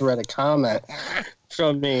guys read a comment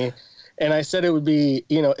from me. And I said it would be,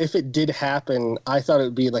 if it did happen, I thought it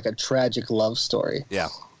would be like a tragic love story. Yeah.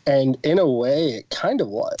 And in a way, it kind of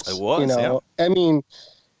was. It was, yeah. I mean,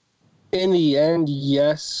 in the end,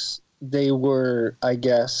 yes, they were, I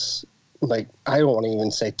guess, like, I don't want to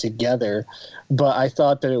even say together, but I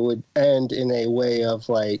thought that it would end in a way of,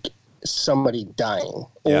 like, somebody dying.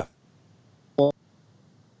 Yeah.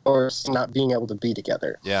 Or not being able to be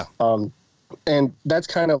together. Yeah. And that's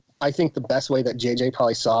kind of, I think, the best way that JJ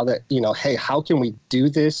probably saw that, hey, how can we do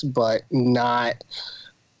this but not,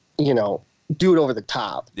 do it over the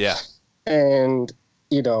top? Yeah. And,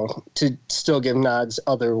 to still give nods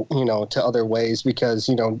to other ways, because,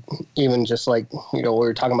 even just like, we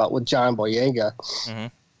were talking about with John Boyega,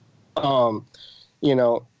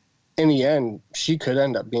 in the end, she could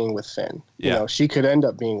end up being with Finn. Yeah. She could end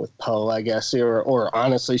up being with Poe, I guess, or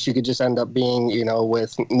honestly, she could just end up being,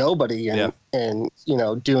 with nobody and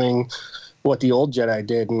doing what the old Jedi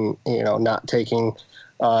did, and, not taking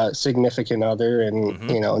significant other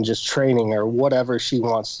and, and just training or whatever she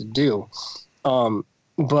wants to do.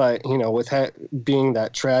 But, with being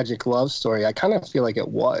that tragic love story, I kind of feel like it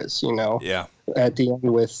was, at the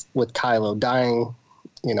end with Kylo dying,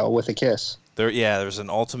 with a kiss. There was an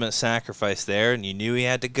ultimate sacrifice there, and you knew he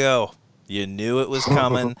had to go. You knew it was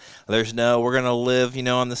coming. We're going to live,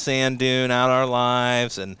 on the sand dune out our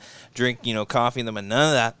lives and drink, coffee in them, and none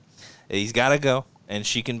of that. He's got to go, and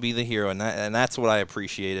she can be the hero, and that's what I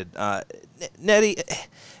appreciated. Nettie,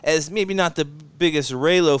 as maybe not the biggest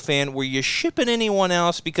Reylo fan, were you shipping anyone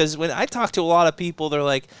else? Because when I talk to a lot of people, they're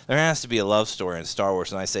like, there has to be a love story in Star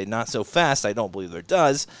Wars, and I say, not so fast. I don't believe there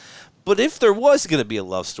does. But if there was going to be a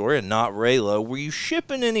love story and not Reylo, were you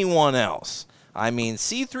shipping anyone else? I mean,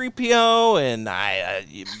 C-3PO and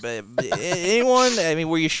anyone? I mean,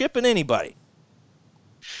 were you shipping anybody?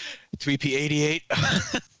 3P88.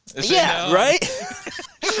 Yeah, no. Right?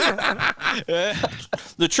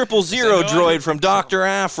 The 000 droid from Dr.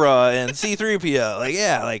 Aphra and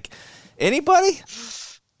C-3PO. Like anybody?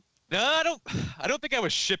 No, I don't think I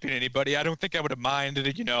was shipping anybody. I don't think I would have minded,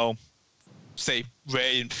 say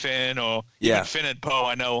Rey and Finn, or Yeah. even Finn and Poe.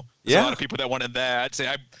 I know there's a lot of people that wanted that. I'd say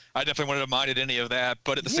I definitely wouldn't have minded any of that,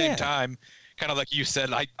 but at the same time, kind of like you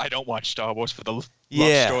said, I don't watch Star Wars for the love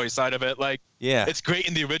story side of it. Like, it's great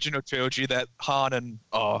in the original trilogy, that Han and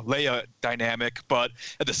Leia dynamic, but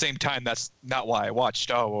at the same time, that's not why I watch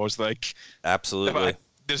Star Wars. Like, absolutely,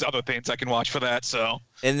 there's other things I can watch for that. So,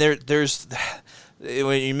 and there's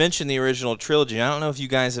when you mentioned the original trilogy, I don't know if you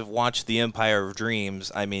guys have watched The Empire of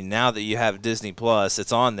Dreams. I mean, now that you have Disney Plus,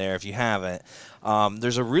 it's on there if you haven't.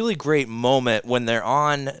 There's a really great moment when they're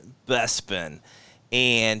on Bespin.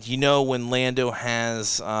 And you know when Lando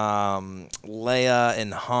has Leia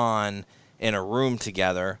and Han in a room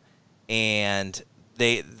together, and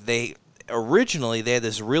they originally they had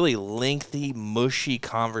this really lengthy, mushy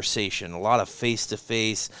conversation, a lot of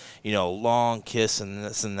face-to-face, long kiss and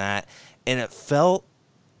this and that, and it felt,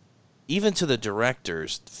 even to the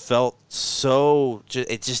directors,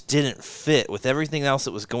 it just didn't fit with everything else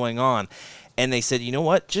that was going on. And they said, you know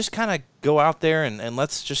what, just kind of go out there and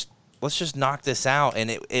let's just knock this out.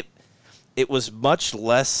 And it was much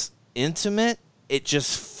less intimate. It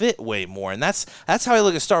just fit way more. And that's how I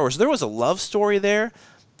look at Star Wars. There was a love story there,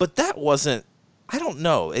 but that wasn't, I don't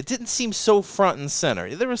know, it didn't seem so front and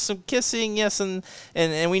center. There was some kissing, yes, and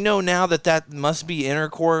we know now that must be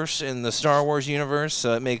intercourse in the Star Wars universe,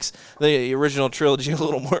 so it makes the original trilogy a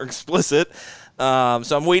little more explicit.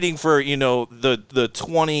 So I'm waiting for, the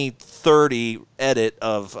 2030 edit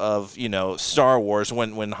of Star Wars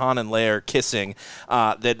when Han and Leia are kissing,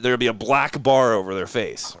 that there'll be a black bar over their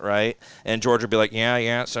face, right? And George would be like,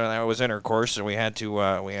 yeah, so that was intercourse, and we had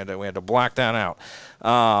to black that out.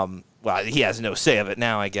 Well, he has no say of it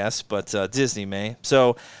now, I guess, but Disney may.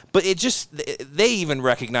 So, but they even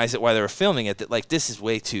recognize it while they were filming it, that like this is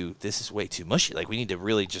way too mushy. Like, we need to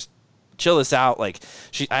really just chill this out. Like,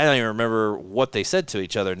 I don't even remember what they said to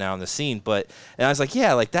each other now in the scene, and I was like,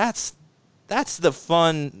 yeah, like that's the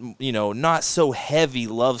fun, not so heavy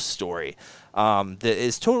love story that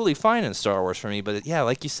is totally fine in Star Wars for me. But yeah,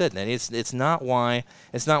 like you said, Ned, it's not why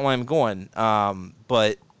I'm going.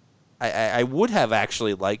 But I would have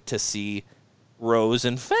actually liked to see Rose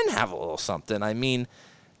and Finn have a little something. I mean,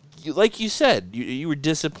 like you said, you were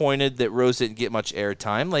disappointed that Rose didn't get much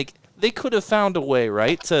airtime. Like, they could have found a way,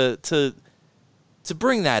 right, to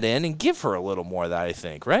bring that in and give her a little more of that, I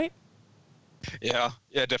think, right? Yeah,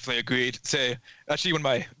 definitely agreed. Say, actually, when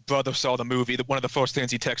my brother saw the movie, one of the first things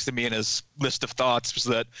he texted me in his list of thoughts was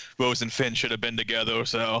that Rose and Finn should have been together.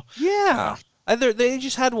 So yeah. They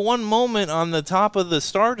just had one moment on the top of the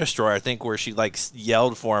Star Destroyer, I think, where she like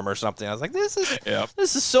yelled for him or something. I was like, this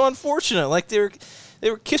is so unfortunate. Like, they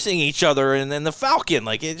were kissing each other, and then the Falcon,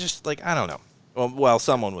 like, it just, like, I don't know. Well,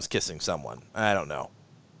 someone was kissing someone. I don't know.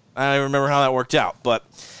 I don't remember how that worked out, but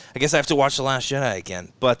I guess I have to watch The Last Jedi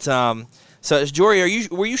again. But so Jory,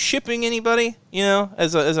 were you shipping anybody?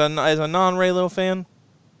 As a non-Reylo fan?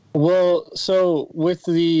 Well, so with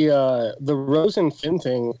the Rose and Finn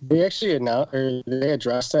thing, they actually they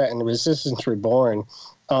addressed that in Resistance Reborn,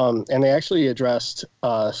 and they actually addressed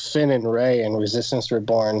Finn and Rey in Resistance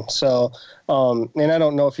Reborn. So, and I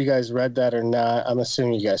don't know if you guys read that or not. I'm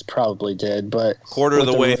assuming you guys probably did, but quarter of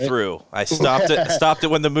the way through, I stopped it. Stopped it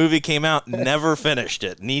when the movie came out. Never finished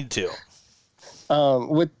it. Need to.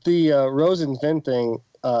 With the Rose and Finn thing,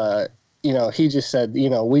 he just said,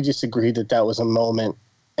 we just agreed that was a moment.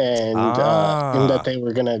 And that they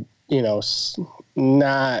were going to,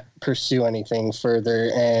 not pursue anything further.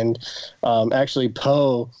 And actually,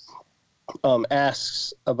 Poe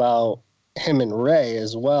asks about him and Rey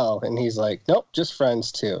as well. And he's like, nope, just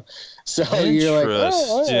friends too. So you're like, oh,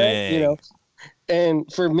 all right,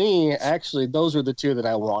 And for me, actually, those were the two that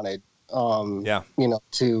I wanted,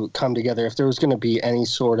 to come together. If there was going to be any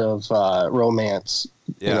sort of romance,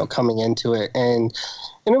 coming into it. And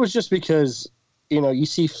it was just because, you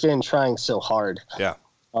see Finn trying so hard. Yeah.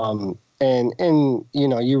 And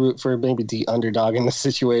you root for maybe the underdog in the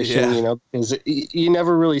situation, because you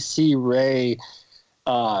never really see Rey,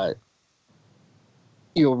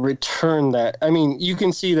 return that. I mean, you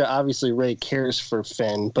can see that obviously Rey cares for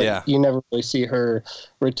Finn, but you never really see her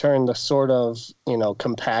return the sort of,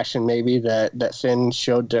 compassion maybe that Finn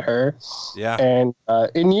showed to her. Yeah. And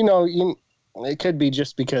it could be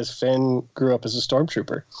just because Finn grew up as a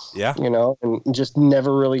stormtrooper. Yeah. And just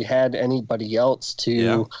never really had anybody else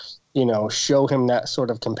to, show him that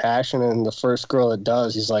sort of compassion. And the first girl that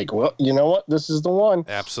does, he's like, well, you know what? This is the one.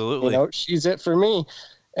 Absolutely. She's it for me.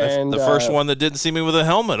 And the first one that didn't see me with a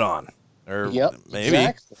helmet on. Or maybe.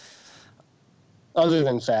 Exactly. Other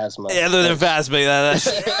than Phasma. Yeah, other than Phasma,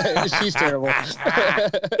 that's she's terrible.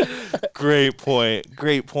 Great point.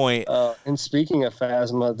 Great point. And speaking of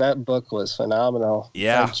Phasma, that book was phenomenal.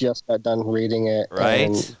 Yeah. I just got done reading it. Right.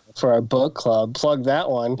 And for our book club, plug that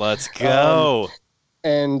one. Let's go.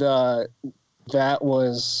 And that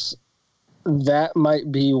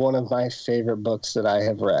might be one of my favorite books that I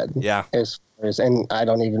have read. Yeah. And I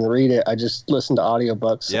don't even read it. I just listen to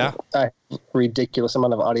audiobooks. Yeah. I have a ridiculous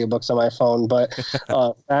amount of audiobooks on my phone, but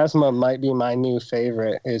Phasma might be my new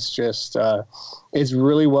favorite. It's just, it's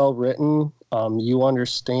really well written. You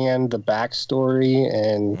understand the backstory,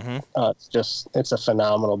 and it's a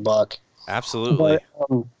phenomenal book. Absolutely.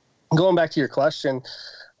 But, going back to your question,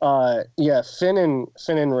 Finn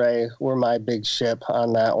and Rey were my big ship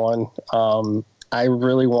on that one. I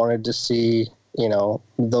really wanted to see,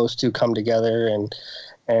 those two come together, and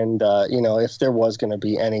if there was going to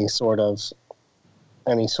be any sort of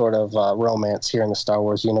romance here in the Star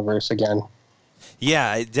Wars universe again.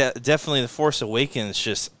 Yeah, definitely. The Force Awakens,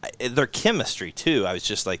 just their chemistry too. I was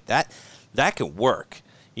just like that could work.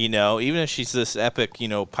 Even if she's this epic,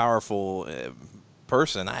 powerful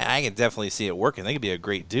person, I can definitely see it working. They could be a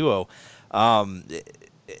great duo.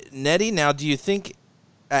 Nettie, now do you think?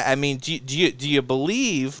 I mean, do you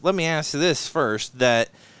believe? Let me ask you this first: that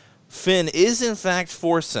Finn is in fact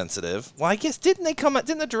Force sensitive. Well, I guess didn't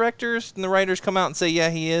the directors and the writers come out and say, yeah,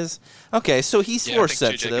 he is? Okay, so he's Force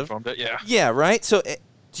sensitive. Yeah, right. So,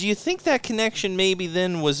 do you think that connection maybe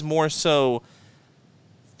then was more so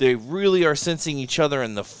they really are sensing each other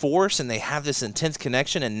in the Force, and they have this intense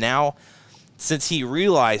connection, and now, since he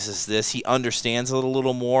realizes this, he understands it a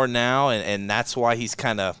little more now, and that's why he's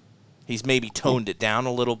maybe toned it down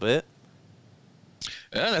a little bit?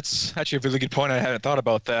 Yeah, that's actually a really good point. I hadn't thought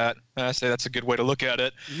about that. I say that's a good way to look at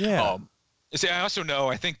it. Yeah. See, I also know,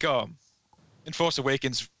 I think in Force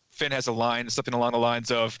Awakens, Finn has a line, something along the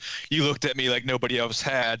lines of, "You looked at me like nobody else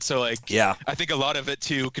had." So, yeah. I think a lot of it,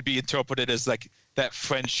 too, could be interpreted as, that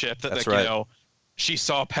friendship that, that's right. She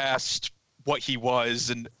saw past what he was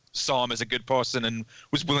and saw him as a good person and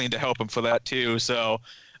was willing to help him for that, too. So,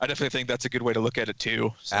 I definitely think that's a good way to look at it,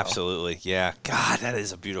 too. So. Absolutely, yeah. God, that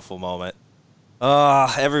is a beautiful moment.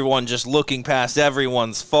 Everyone just looking past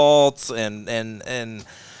everyone's faults, and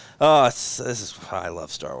I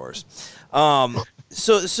love Star Wars.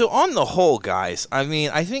 So on the whole, guys, I mean,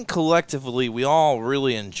 I think collectively we all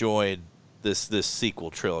really enjoyed this sequel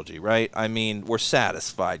trilogy, right? I mean, we're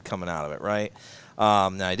satisfied coming out of it, right?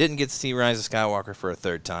 Now, I didn't get to see Rise of Skywalker for a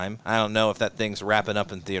third time. I don't know if that thing's wrapping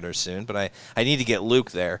up in theaters soon, but I need to get Luke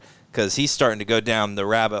there, because he's starting to go down the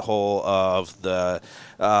rabbit hole of the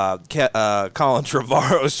Colin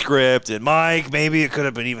Trevorrow script, and Mike, maybe it could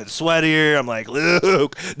have been even sweatier. I'm like,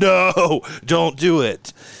 Luke, no, don't do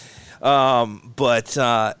it. But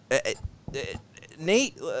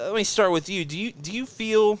Nate, let me start with you. Do you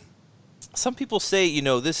feel, some people say,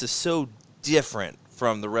 this is so different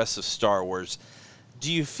from the rest of Star Wars.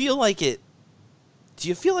 Do you feel like it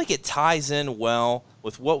ties in well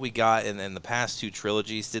with what we got in the past two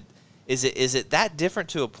trilogies? Is it that different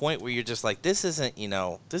to a point where you're just like, this isn't,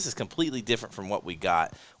 this is completely different from what we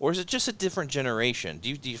got? Or is it just a different generation? Do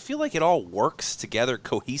you feel like it all works together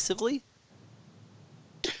cohesively?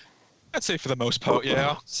 I'd say for the most part,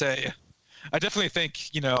 yeah. I definitely think,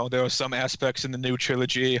 there are some aspects in the new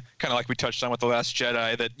trilogy, kind of like we touched on with The Last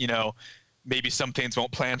Jedi, that, maybe some things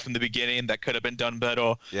won't plan from the beginning that could have been done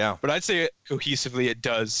better. Yeah. But I'd say cohesively it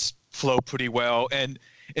does flow pretty well. And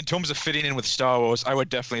in terms of fitting in with Star Wars, I would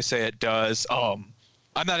definitely say it does. I'm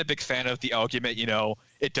not a big fan of the argument,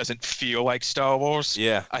 it doesn't feel like Star Wars.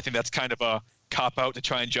 Yeah. I think that's kind of a cop-out to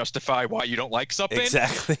try and justify why you don't like something.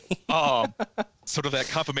 Exactly. Sort of that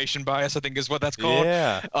confirmation bias, I think is what that's called.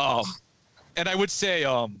 Yeah. And I would say,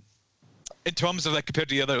 in terms of compared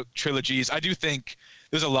to the other trilogies, I do think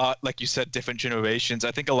there's a lot, like you said, different generations.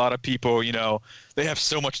 I think a lot of people, they have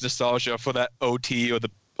so much nostalgia for that OT or the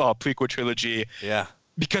prequel trilogy. Yeah.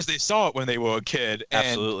 Because they saw it when they were a kid.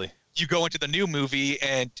 Absolutely. And you go into the new movie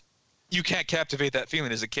and you can't captivate that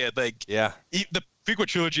feeling as a kid. Yeah. The prequel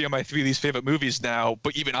trilogy are my three least favorite movies now,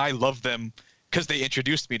 but even I love them because they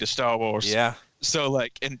introduced me to Star Wars. Yeah. So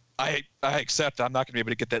and I accept I'm not gonna be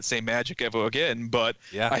able to get that same magic ever again, but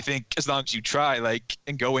yeah. I think as long as you try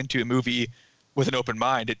and go into a movie with an open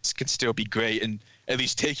mind, it can still be great and at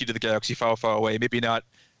least take you to the galaxy far, far away. Maybe not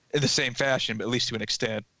in the same fashion, but at least to an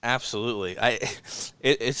extent. Absolutely.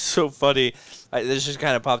 It's so funny. This just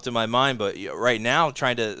kind of popped in my mind, but right now,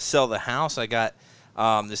 trying to sell the house, I got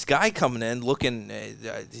this guy coming in looking.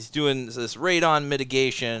 He's doing this radon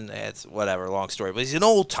mitigation. It's whatever, long story, but he's an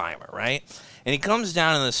old timer, right? And he comes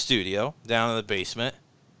down in the studio, down in the basement,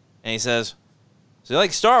 and he says, So you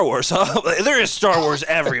like Star Wars, huh? There is Star Wars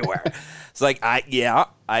everywhere. It's like, I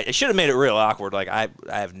should have made it real awkward. Like, I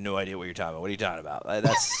have no idea what you're talking about. What are you talking about?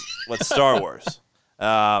 That's what's Star Wars.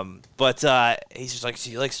 But he's just like, so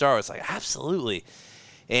you like Star Wars? Like, absolutely.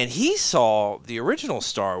 And he saw the original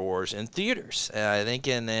Star Wars in theaters, I think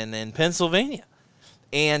in Pennsylvania.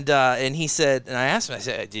 And he said, and I asked him, I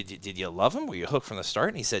said, did you love him? Were you hooked from the start?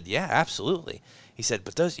 And he said, yeah, absolutely. He said,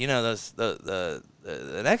 but those, the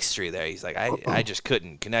next three there, he's like, I just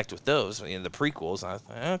couldn't connect with those, the prequels. And I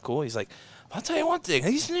thought, oh, cool. He's like, I'll tell you one thing,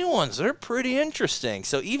 these new ones, they're pretty interesting.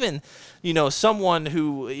 So even, someone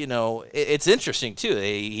who, it's interesting too.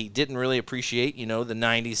 He didn't really appreciate, the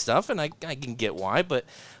 90s stuff, and I can get why, but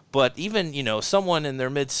even, someone in their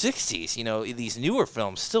mid-60s, these newer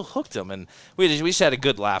films still hooked them, and we just had a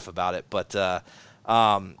good laugh about it. But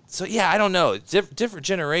so yeah, I don't know. Different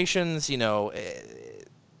generations,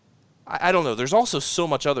 I don't know. There's also so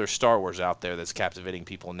much other Star Wars out there that's captivating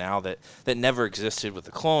people now that never existed with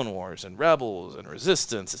the Clone Wars and Rebels and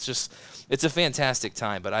Resistance. It's a fantastic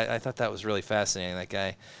time. But I thought that was really fascinating. That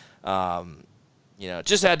guy,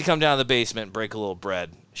 just had to come down to the basement and break a little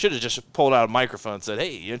bread. Should have just pulled out a microphone and said,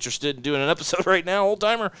 "Hey, you interested in doing an episode right now, old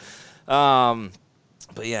timer?"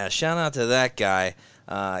 But yeah, shout out to that guy,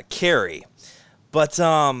 Carrie. But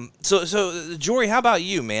so Jory, how about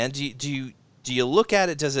you, man? Do you look at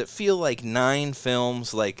it? Does it feel like 9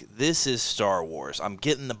 films? Like, this is Star Wars. I'm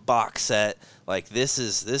getting the box set. Like, this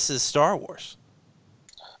is Star Wars.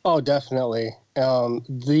 Oh, definitely.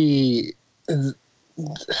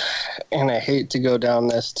 And I hate to go down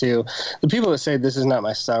this too. The people that say this is not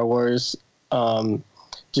my Star Wars,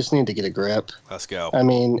 just need to get a grip. Let's go. I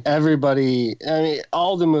mean,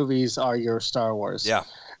 all the movies are your Star Wars. Yeah.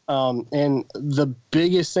 And the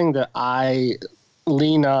biggest thing that I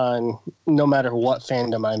lean on, no matter what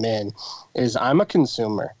fandom I'm in, is I'm a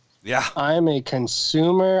consumer. Yeah. I'm a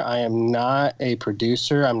consumer. I am not a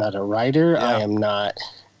producer. I'm not a writer. Yeah. I am not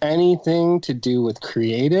anything to do with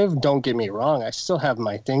creative. Don't get me wrong. I still have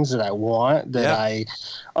my things that I want, that I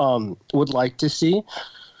would like to see.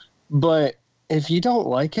 But if you don't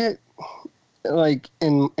like it, like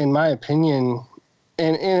in my opinion,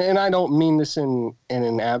 and I don't mean this in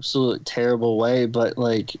an absolute terrible way, but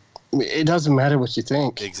like, it doesn't matter what you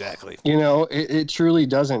think. Exactly. It truly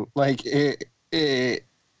doesn't. Like,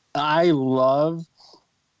 I love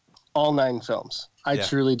all 9 films. I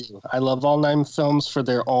truly do. I love all 9 films for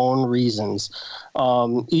their own reasons.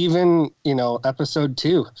 Even, episode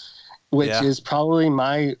 2, which is probably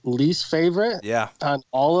my least favorite. Yeah. Out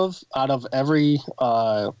of every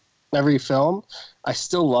film, I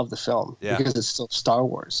still love the film because it's still Star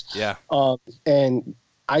Wars. Yeah. And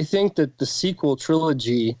I think that the sequel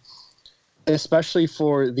trilogy, especially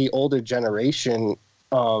for the older generation,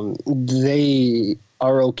 they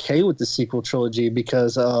are okay with the sequel trilogy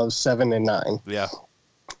because of 7 and 9. Yeah.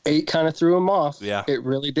 8 kind of threw them off. Yeah. It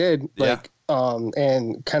really did.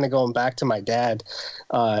 And kind of going back to my dad,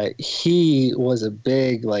 he was a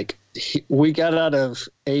big, we got out of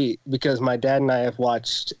 8 because my dad and I have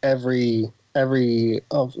watched every 1,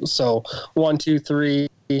 2, 3.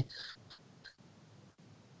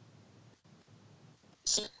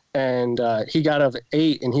 And he got of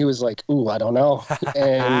 8, and he was like, "Ooh, I don't know."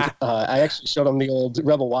 And I actually showed him the old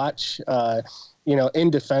Rebel Watch, in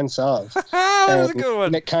defense of. That was a good one.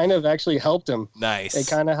 And it kind of actually helped him. Nice. It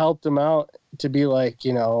kind of helped him out to be like,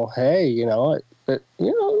 hey,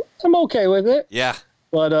 I'm okay with it. Yeah.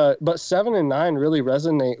 But 7 and 9 really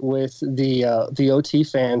resonate with the OT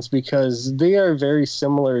fans because they are very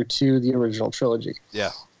similar to the original trilogy.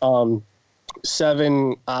 Yeah.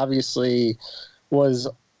 7 obviously was,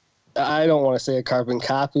 I don't want to say a carbon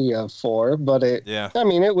copy of 4, but it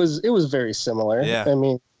was very similar. Yeah. I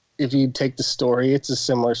mean, if you take the story, it's a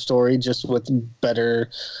similar story, just with better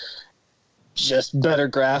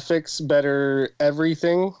graphics, better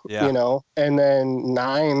everything, and then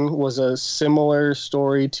 9 was a similar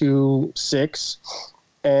story to 6.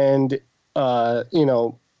 And,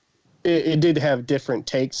 it did have different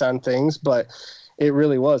takes on things, but it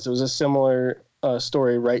really was. It was a similar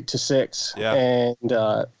story right to 6. Yeah. And,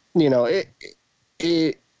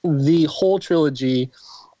 the whole trilogy,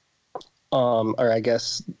 or I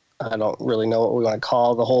guess I don't really know what we want to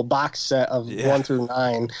call the whole box set of 1 through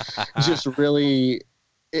 9, just really,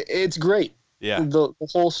 it's great. Yeah. The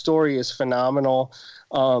whole story is phenomenal.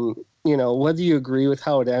 Whether you agree with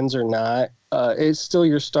how it ends or not, it's still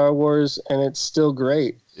your Star Wars, and it's still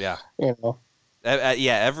great. Yeah.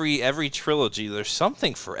 Every trilogy, there's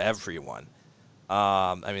something for everyone.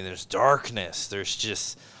 There's darkness.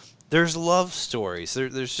 There's love stories.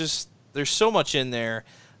 There's so much in there.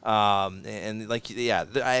 And like, yeah,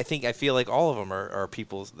 I feel like all of them are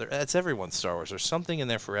people's. That's everyone's Star Wars. There's something in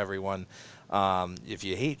there for everyone. If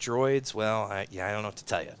you hate droids, well, I don't know what to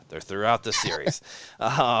tell you. They're throughout the series.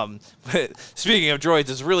 But speaking of droids,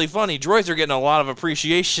 it's really funny. Droids are getting a lot of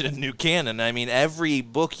appreciation in new canon. I mean, every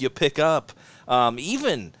book you pick up,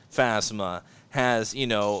 even Phasma, has,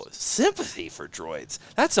 sympathy for droids.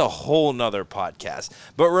 That's a whole nother podcast.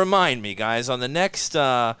 But remind me, guys, on the next,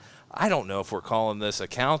 I don't know if we're calling this a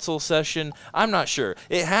council session. I'm not sure.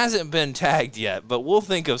 It hasn't been tagged yet, but we'll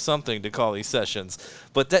think of something to call these sessions.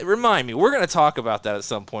 But remind me, we're going to talk about that at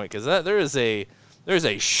some point, because there's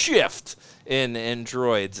a shift in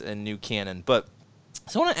droids and new canon. But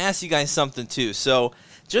so I want to ask you guys something too. So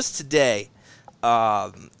just today,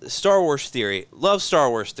 Star Wars Theory, love Star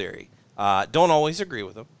Wars Theory. Don't always agree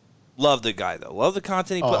with him. Love the guy, though. Love the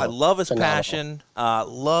content he put. I love his passion.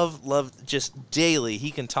 Love just daily.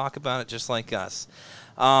 He can talk about it just like us.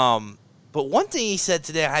 But one thing he said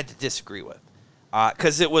today I had to disagree with,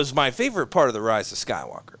 because it was my favorite part of The Rise of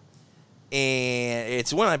Skywalker. And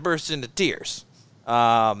it's when I burst into tears.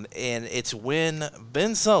 And it's when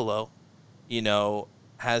Ben Solo,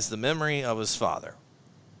 has the memory of his father.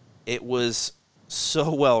 It was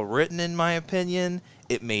so well written, in my opinion.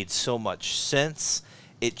 It made so much sense.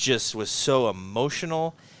 It just was so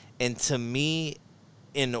emotional. And to me,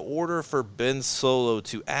 in order for Ben Solo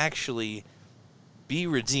to actually be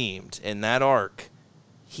redeemed in that arc,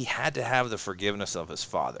 he had to have the forgiveness of his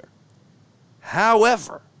father.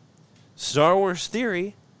 However, Star Wars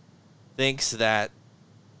Theory thinks that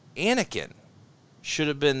Anakin should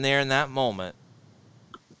have been there in that moment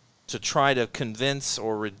to try to convince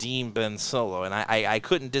or redeem Ben Solo. And I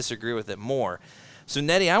couldn't disagree with it more. So,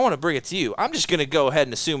 Nettie, I want to bring it to you. I'm just going to go ahead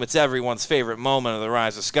and assume it's everyone's favorite moment of The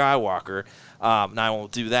Rise of Skywalker. And I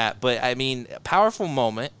won't do that. But, I mean, a powerful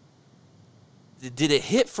moment. Did it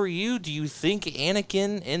hit for you? Do you think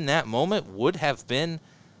Anakin in that moment would have been,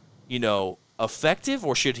 effective?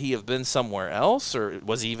 Or should he have been somewhere else? Or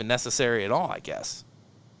was he even necessary at all, I guess?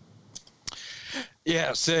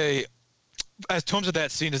 Yeah, as terms of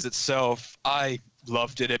that scene as itself, I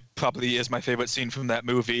loved it. It probably is my favorite scene from that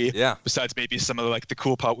movie. Yeah. Besides maybe some of the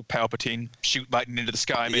cool part with Palpatine shoot lightning into the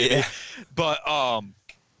sky, maybe. Yeah. But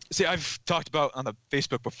I've talked about on the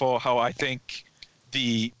Facebook before how I think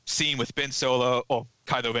the scene with Ben Solo, or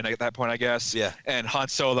Kylo Ren at that point, I guess, and Han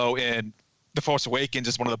Solo in The Force Awakens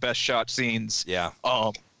is one of the best shot scenes. Yeah.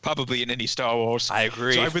 Probably in any Star Wars. I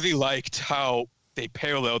agree. So I really liked how they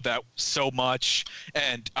paralleled that so much,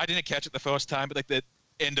 and I didn't catch it the first time, but the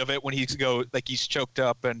end of it when he's choked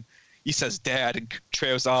up and he says "Dad" and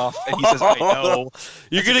trails off, and he says "I know."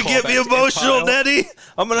 You're gonna get me emotional, Nettie.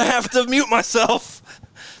 I'm gonna have to mute myself.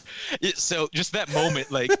 So just that moment,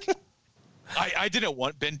 I didn't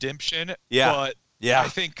want Ben Demption, but I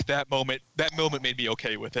think that moment made me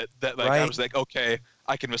okay with it. That I was like, okay,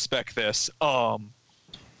 I can respect this.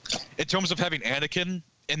 In terms of having Anakin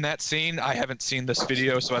in that scene, I haven't seen this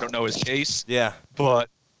video, so I don't know his case. Yeah. But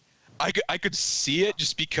I could see it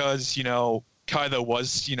just because, Kylo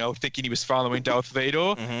was, thinking he was following Darth Vader.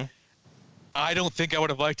 Mm-hmm. I don't think I would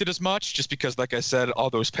have liked it as much just because, like I said, all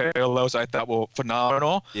those parallels I thought were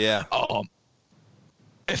phenomenal. Yeah.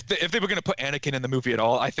 If they were going to put Anakin in the movie at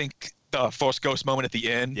all, I think the Force Ghost moment at the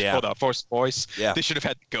end, or the Force Voice, they should have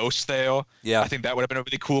had Ghost there. Yeah. I think that would have been a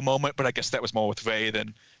really cool moment, but I guess that was more with Rey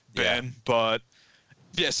than Ben. Yeah. But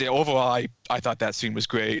yes, overall, I thought that scene was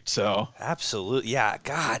great. So absolutely, yeah.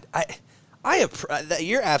 God,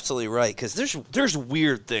 you're absolutely right, because there's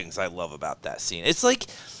weird things I love about that scene. It's like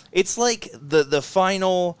the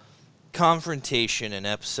final confrontation in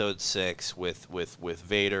Episode 6 with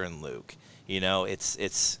Vader and Luke.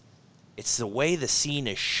 It's the way the scene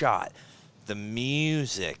is shot, the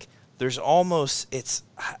music. There's almost is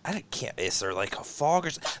there like a fog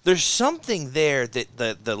or there's something there that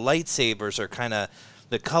the lightsabers are kind of.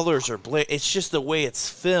 The colors are it's just the way it's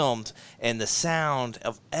filmed and the sound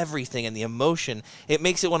of everything and the emotion. It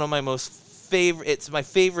makes it one of my it's my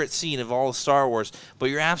favorite scene of all of Star Wars. But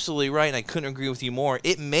you're absolutely right, and I couldn't agree with you more.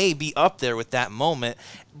 It may be up there with that moment,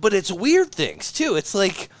 but it's weird things too. It's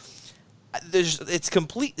like it's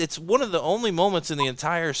complete. It's one of the only moments in the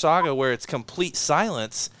entire saga where it's complete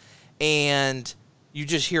silence, and you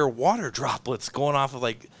just hear water droplets going off of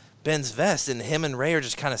Ben's vest, and him and Rey are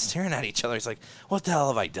just kind of staring at each other. He's like, what the hell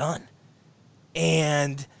have I done?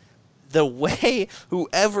 And the way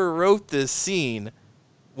whoever wrote this scene,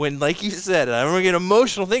 when, like you said, I'm going to get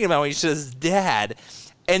emotional thinking about when he says "Dad,"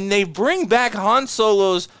 and they bring back Han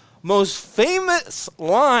Solo's most famous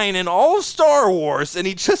line in all of Star Wars, and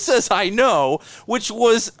he just says, "I know," which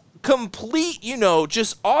was complete,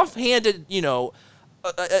 just offhanded,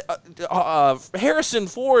 Harrison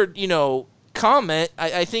Ford, comment.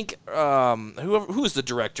 I think who's the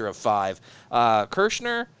director of 5?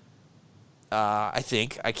 Kirshner. I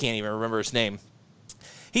think I can't even remember his name.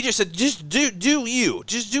 He just said, just do you.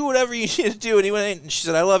 Just do whatever you need to do. And he went in and she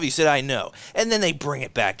said, I love you. He said, I know. And then they bring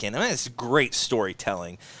it back in. I mean, it's great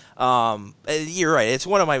storytelling. You're right. It's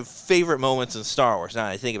one of my favorite moments in Star Wars. Now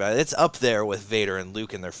that I think about it, it's up there with Vader and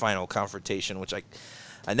Luke in their final confrontation, which I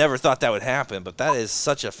never thought that would happen, but that is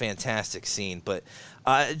such a fantastic scene. But,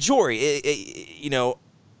 Jory,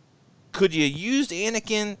 could you use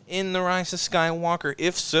Anakin in The Rise of Skywalker?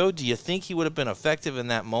 If so, do you think he would have been effective in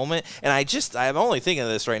that moment? And I'm only thinking of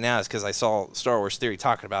this right now is because I saw Star Wars Theory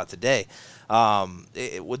talking about it today.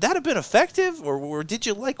 Would that have been effective, or did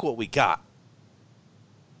you like what we got?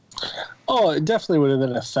 Oh, it definitely would have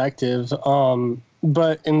been effective.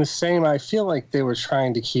 But in the same, I feel like they were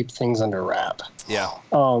trying to keep things under wrap. Yeah.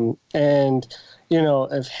 And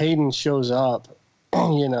if Hayden shows up,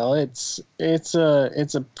 it's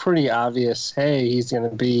a pretty obvious, hey, he's going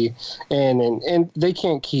to be in, and they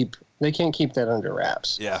can't keep that under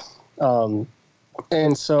wraps. Yeah. And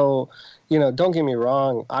so, don't get me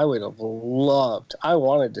wrong, I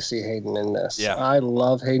wanted to see Hayden in this. Yeah. I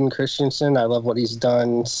love Hayden Christensen. I love what he's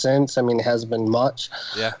done since. I mean, it hasn't been much.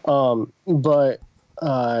 Yeah. But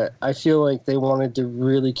I feel like they wanted to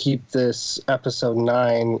really keep this episode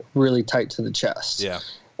 9 really tight to the chest. Yeah.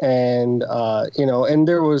 And and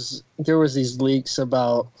there was these leaks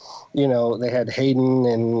about, they had Hayden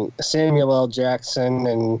and Samuel L. Jackson,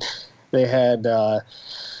 and they had I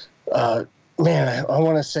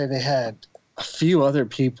want to say they had a few other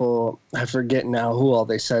people. I forget now who all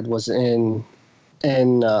they said was in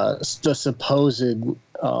the supposed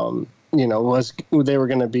was they were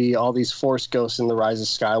going to be all these Force ghosts in The Rise of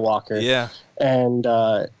Skywalker. Yeah. And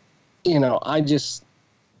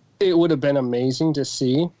it would have been amazing to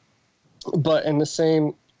see, but in the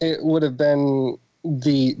same, it would have been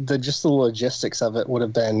the logistics of it would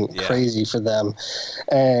have been crazy for them.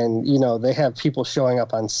 And, they have people showing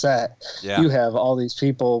up on set. Yeah. You have all these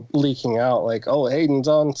people leaking out like, oh, Hayden's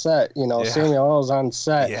on set, Samuel L's on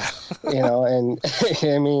set, and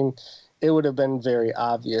I mean, it would have been very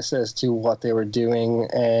obvious as to what they were doing.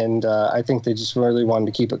 And I think they just really wanted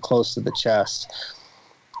to keep it close to the chest.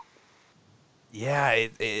 Yeah,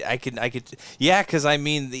 I could. Yeah, because I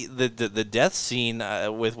mean the death scene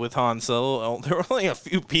with Han Solo, there were only a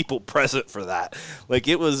few people present for that. Like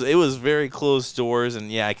it was very closed doors, and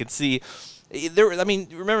yeah, I could see there. I mean,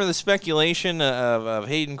 remember the speculation of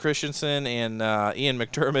Hayden Christensen and Ian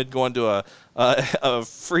McDiarmid going to a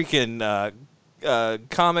freaking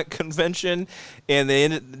comic convention,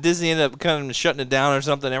 and Disney ended up kind of shutting it down or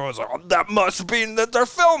something. Everyone's like, oh, that must mean that they're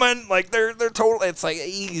filming. Like they're totally. It's like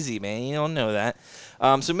easy, man. You don't know that.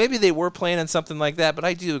 So maybe they were planning something like that. But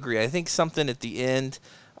I do agree. I think something at the end,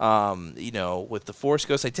 with the Force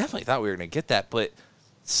Ghost, I definitely thought we were going to get that. But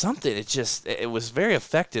something, it was very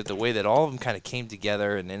effective the way that all of them kind of came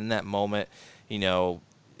together, and in that moment,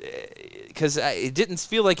 because it didn't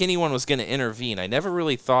feel like anyone was going to intervene. I never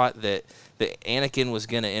really thought that Anakin was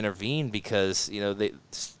going to intervene because,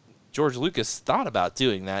 George Lucas thought about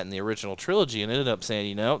doing that in the original trilogy and ended up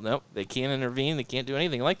saying, nope, they can't intervene. They can't do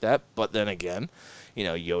anything like that. But then again,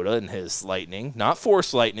 Yoda and his lightning, not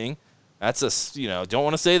Force lightning. That's don't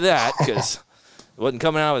want to say that because it wasn't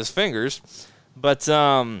coming out of his fingers. But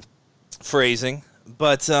phrasing.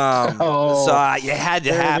 But so you had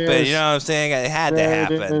to happen. You know what I'm saying? It had to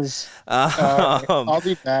happen. I'll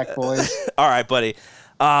be back, boys. All right, buddy.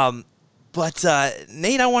 But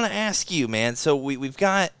Nate, I want to ask you, man. So we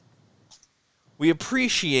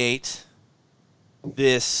appreciate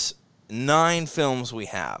this 9 films we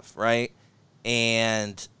have, right?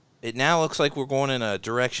 And it now looks like we're going in a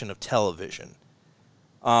direction of television.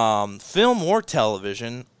 Film or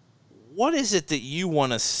television, what is it that you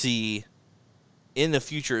want to see in the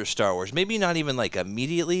future of Star Wars? Maybe not even like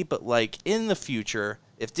immediately, but like in the future,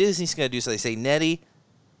 if Disney's going to do so, they say, Nettie,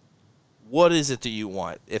 what is it that you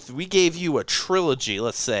want? If we gave you a trilogy,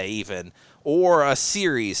 let's say even, or a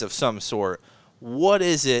series of some sort, what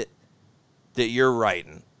is it that you're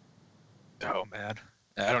writing? Oh, man.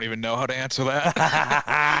 I don't even know how to answer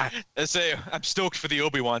that. Let's say I'm stoked for the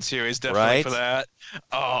Obi-Wan series, definitely for that.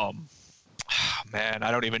 Man,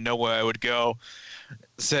 I don't even know where I would go.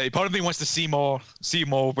 Say, part of me wants to see more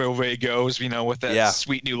where Rey goes, with that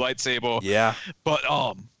sweet new lightsaber. Yeah. But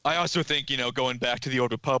I also think, going back to the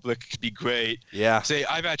Old Republic could be great. Yeah. Say,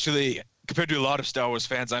 I've actually, compared to a lot of Star Wars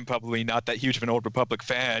fans, I'm probably not that huge of an Old Republic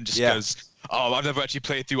fan, just because I've never actually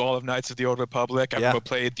played through all of Knights of the Old Republic. I've never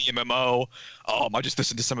played the MMO. I just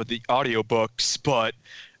listened to some of the audiobooks, but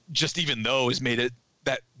just even those made it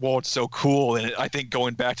that world's so cool, and I think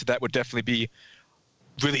going back to that would definitely be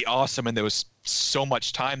really awesome. And there was so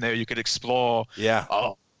much time there you could explore. Yeah.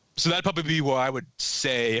 So that'd probably be what I would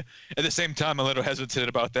say. At the same time, I'm a little hesitant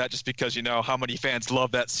about that just because, how many fans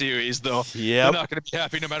love that series, though. Yep. They're not going to be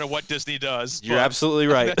happy no matter what Disney does. You're absolutely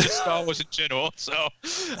right. That's just Star Wars in general. So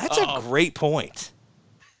that's a great point.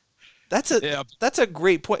 That's a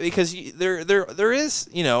great point, because there is,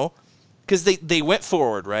 because they went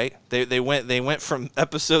forward, right? They went from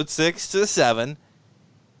episode 6 to 7,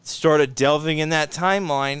 started delving in that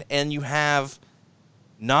timeline, and you have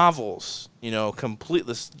novels,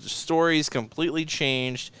 the stories completely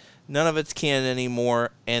changed. None of it's canon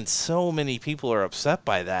anymore, and so many people are upset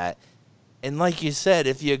by that. And like you said,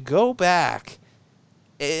 if you go back,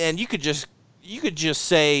 and you could just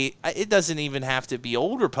say, it doesn't even have to be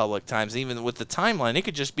Old Republic times, even with the timeline. It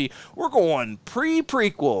could just be, we're going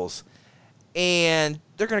prequels, and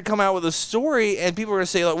they're going to come out with a story, and people are going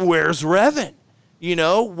to say, like, where's Revan?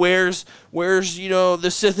 Where's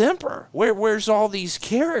the Sith Emperor? Where's all these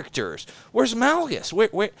characters? Where's Malgus?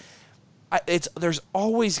 There's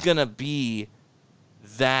always gonna be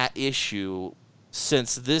that issue,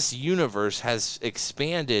 since this universe has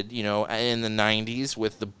expanded, in the 90s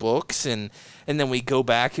with the books, and then we go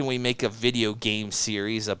back and we make a video game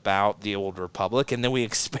series about the Old Republic, and then we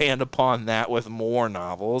expand upon that with more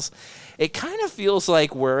novels. It kind of feels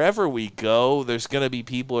like wherever we go, there's going to be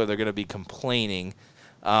people, or they're going to be complaining.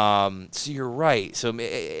 So you're right. So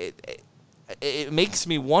it makes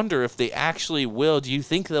me wonder if they actually will. Do you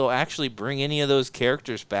think they'll actually bring any of those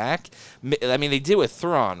characters back? I mean, they did with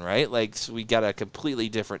Thrawn, right? Like, so we got a completely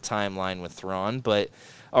different timeline with Thrawn, but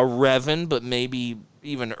a Revan, but maybe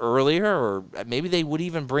even earlier, or maybe they would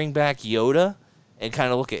even bring back Yoda and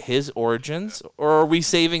kind of look at his origins, or are we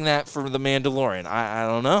saving that for The Mandalorian? I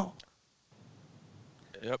don't know.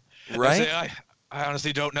 Yep. Right? I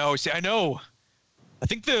honestly don't know. See, I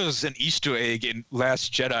think there's an Easter egg in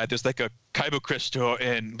Last Jedi. There's like a Kyber crystal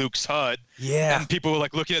in Luke's hut. Yeah. And people were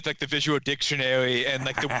like looking at like the visual dictionary and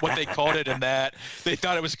like what they called it, and that they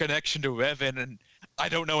thought it was a connection to Revan. And I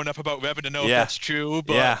don't know enough about Revan to know if that's true.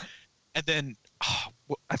 But and then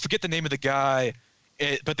I forget the name of the guy,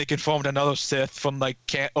 but they confirmed another Sith from like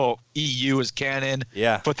EU as canon.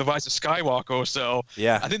 Yeah. For the Rise of Skywalker. So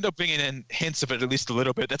yeah, I think they're bringing in hints of it at least a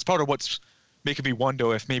little bit. That's part of what's making me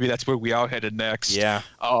wonder if maybe that's where we are headed next. Yeah.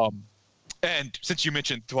 And since you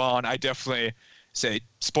mentioned Thrawn, I definitely say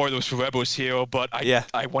spoilers for Rebels here, but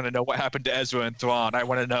I want to know what happened to Ezra and Thrawn. I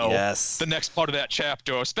want to know the next part of that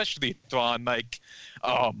chapter, especially Thrawn. Like,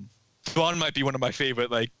 Thrawn might be one of my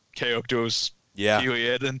favorite like characters.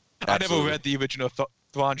 Period. And I never read the original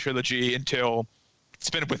Thrawn trilogy until it's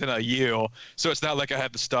been within a year, so it's not like I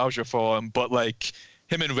have nostalgia for him. But like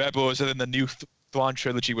him in Rebels, and then the new Thrawn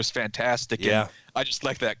trilogy was fantastic. Yeah. And I just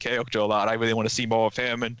like that character a lot. I really want to see more of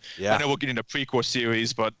him. And I know we're getting a prequel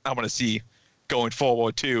series, but I want to see going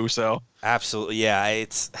forward too. So absolutely, yeah.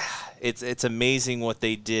 It's amazing what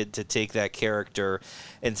they did to take that character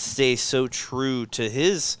and stay so true to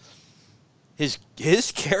his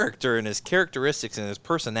character and his characteristics and his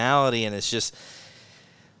personality, and it's just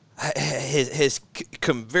his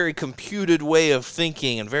very computed way of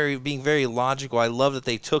thinking and being very logical. I love that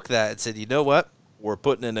they took that and said, you know what? We're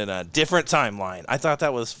putting it in a different timeline. I thought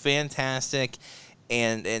that was fantastic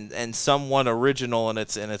and somewhat original in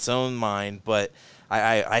its own mind, but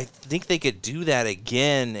I think they could do that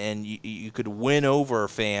again, and you could win over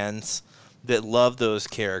fans that love those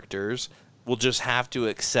characters. We'll just have to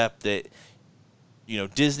accept that,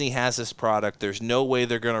 Disney has this product. There's no way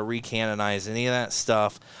they're going to recanonize any of that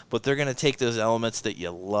stuff, but they're going to take those elements that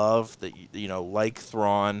you love, that like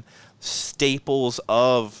Thrawn, staples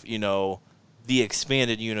of, the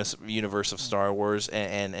expanded universe of Star Wars,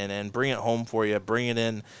 and bring it home for you, bring it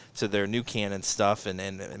in to their new canon stuff,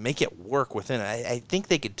 and make it work within it. I think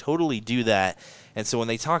they could totally do that. And so when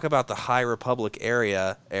they talk about the High Republic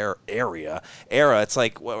era, it's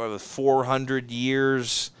like 400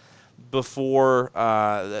 years before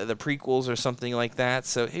the prequels or something like that.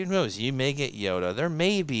 So who knows? You may get Yoda. There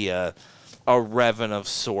may be a Revan of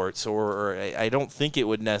sorts, or I don't think it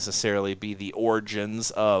would necessarily be the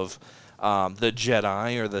origins of the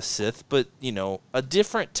Jedi or the Sith, but, a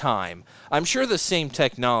different time. I'm sure the same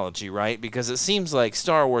technology, right? Because it seems like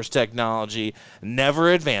Star Wars technology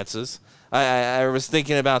never advances. I was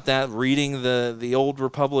thinking about that, reading the Old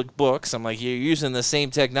Republic books. I'm like, you're using the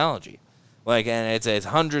same technology. Like, and it's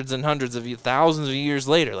hundreds and hundreds of thousands of years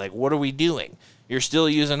later. Like, what are we doing? You're still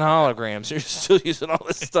using holograms. You're still using all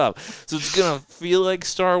this stuff. So it's going to feel like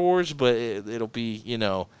Star Wars, but it'll be,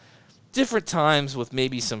 different times with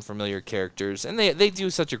maybe some familiar characters, and they do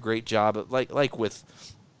such a great job of, like with,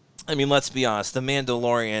 I mean, let's be honest, the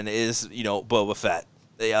Mandalorian is, you know, Boba Fett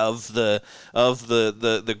of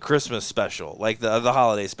the Christmas special, like the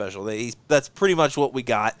holiday special. That's pretty much what we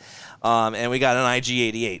got, and we got an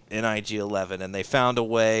IG-88 and IG-11, and they found a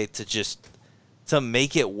way to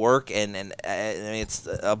make it work, and I mean, it's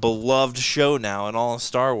a beloved show now in all of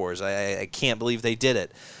Star Wars. I can't believe they did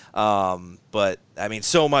it. But I mean,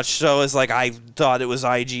 so much so is like I thought it was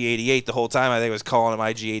IG-88 the whole time. I think I was calling him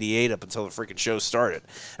IG-88 up until the freaking show started.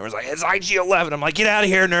 And it was like, it's IG-11. I'm like, get out of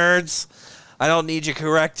here, nerds. I don't need you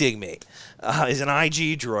correcting me. He's an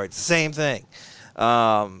IG droid. It's the same thing.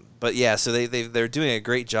 But yeah, so they're doing a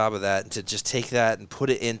great job of that, to just take that and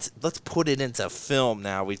let's put it into film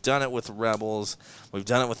now. We've done it with Rebels, we've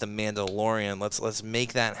done it with The Mandalorian. Let's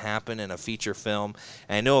make that happen in a feature film.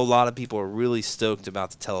 And I know a lot of people are really stoked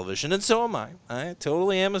about the television, and so am I. I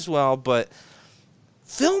totally am as well. But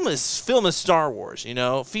film is Star Wars, you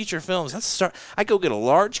know. Feature films. I go get a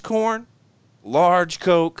large corn, large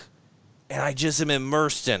Coke, and I just am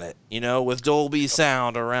immersed in it, you know, with Dolby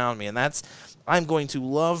sound around me, and I'm going to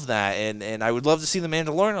love that, and I would love to see The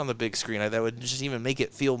Mandalorian on the big screen. That would just even make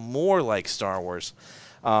it feel more like Star Wars.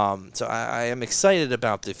 So I am excited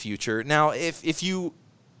about the future. Now, if you,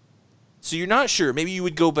 so you're not sure, maybe you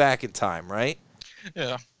would go back in time, right?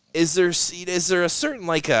 Yeah. Is there a certain,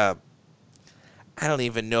 like I don't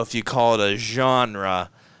even know if you call it a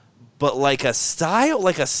genre, but like a style,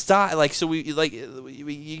 like so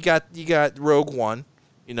you got Rogue One,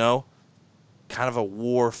 you know, kind of a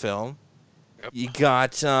war film. Yep. You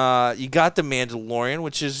got The Mandalorian,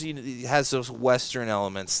 which is, you know, it has those Western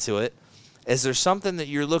elements to it. Is there something that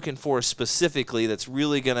you're looking for specifically that's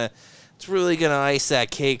really gonna ice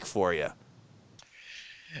that cake for you?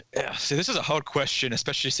 Yeah. See, this is a hard question,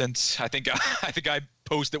 especially since I think I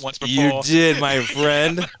posed it once before. You did, my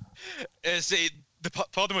friend. See, the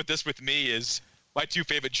problem with me is my two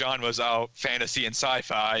favorite genres are fantasy and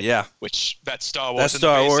sci-fi. Yeah. Which that's Star Wars. That's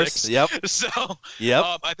Star Wars. Yep. So. Yep.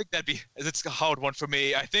 I think it's a hard one for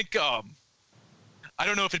me. I think I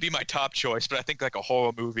don't know if it'd be my top choice, but I think like a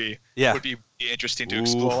horror movie would be interesting to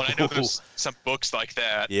explore. And I know there's some books like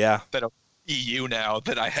that. Yeah. That are EU now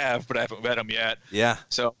that I have, but I haven't read them yet. Yeah.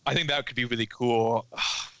 So I think that could be really cool.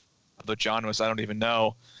 Other genres I don't even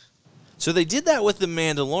know. So they did that with The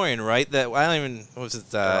Mandalorian, right? That I don't even, what was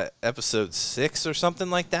it, episode 6 or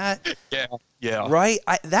something like that? Yeah. Right?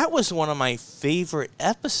 That was one of my favorite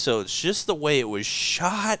episodes, just the way it was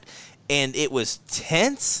shot, and it was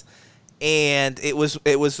tense, and it was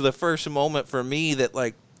the first moment for me that,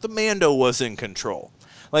 like, the Mando was in control.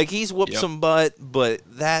 Like, he's whooped some butt, but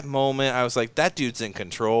that moment, I was like, that dude's in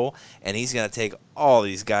control, and he's going to take all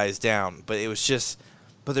these guys down. But it was just...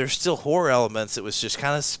 But there's still horror elements. It was just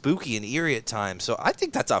kind of spooky and eerie at times. So I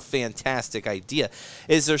think that's a fantastic idea.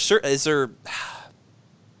 Is there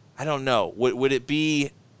I don't know. Would it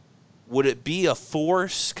be a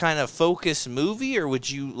Force kind of focused movie, or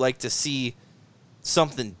would you like to see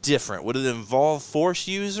something different? Would it involve Force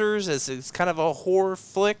users as it's kind of a horror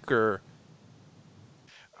flick, or?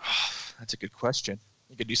 That's a good question.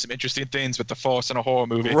 You could do some interesting things with the Force in a horror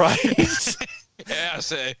movie. Right. Yeah,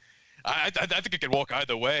 say. I think it could work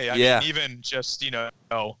either way. I mean, even just, you know,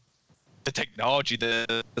 the technology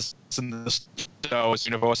that's in the Star Wars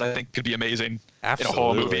universe, I think could be amazing in a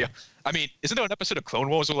horror movie. I mean, isn't there an episode of Clone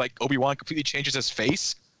Wars where, like, Obi-Wan completely changes his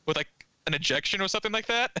face with, like, an ejection or something like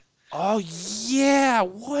that? Oh, yeah.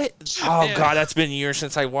 What? Oh, God, that's been years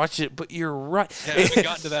since I watched it, but you're right. Yeah, I haven't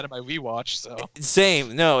gotten to that in my rewatch, so.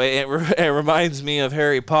 Same. No, it reminds me of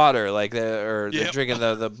Harry Potter, like they're drinking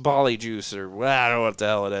the Bolly juice, or well, I don't know what the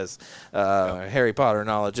hell it is. Harry Potter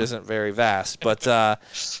knowledge isn't very vast, but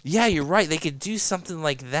yeah, you're right. They could do something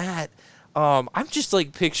like that. I'm just,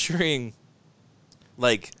 like, picturing,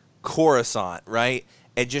 like, Coruscant, right?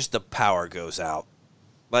 And just the power goes out.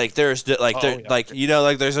 Like there's you know,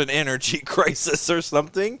 like there's an energy crisis or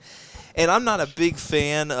something, and I'm not a big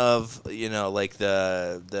fan of, you know, like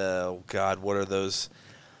the oh God, what are those,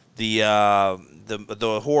 the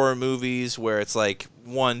horror movies where it's like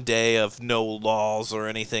one day of no laws or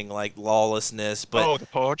anything like lawlessness, but The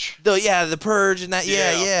Purge. The Purge and that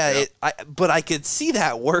Yeah. But I could see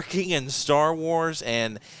that working in Star Wars,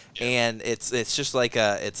 and it's just like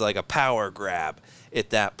a power grab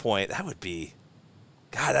at that point. That would be.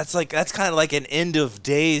 God, that's kind of like an end of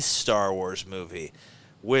days Star Wars movie,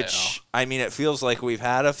 which I mean, it feels like we've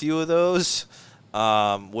had a few of those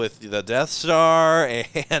with the Death Star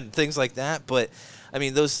and things like that. But I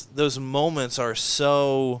mean, those moments are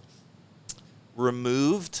so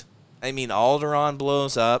removed. I mean, Alderaan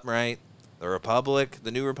blows up, right?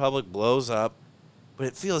 The New Republic blows up, but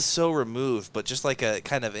it feels so removed, but just like a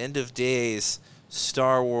kind of end of days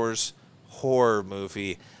Star Wars horror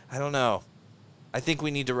movie. I don't know. I think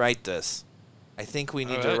we need to write this. I think we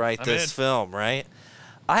need to write this film, right?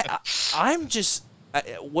 I'm just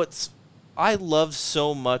I love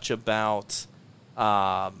so much about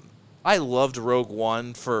I loved Rogue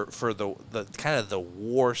One for the kind of the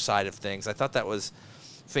war side of things. I thought that was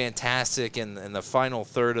fantastic in the final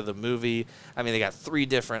third of the movie. I mean, they got 3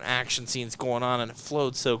 different action scenes going on, and it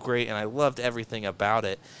flowed so great, and I loved everything about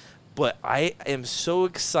it. But I am so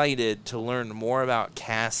excited to learn more about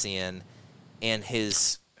Cassian and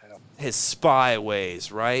his spy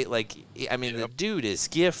ways, right? Like, I mean, the dude is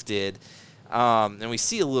gifted, and we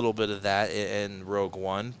see a little bit of that in Rogue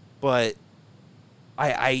One, but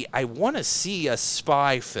I want to see a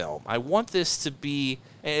spy film. I want this to be,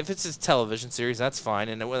 if it's a television series, that's fine,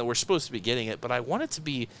 and we're supposed to be getting it, but I want it to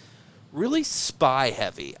be really spy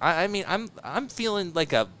heavy. I mean, I'm feeling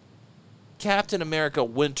like a Captain America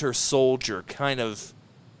Winter Soldier kind of,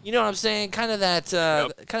 you know what I'm saying? Kind of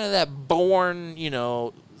that Bourne,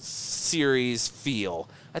 series feel.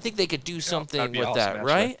 I think they could do something with awesome, that,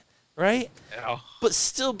 right? Right? Yeah. But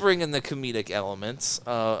still bring in the comedic elements,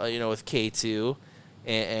 with K2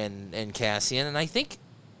 and Cassian. And I think,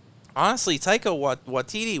 honestly, Taika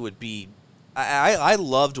Waititi would be... I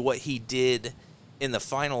loved what he did in the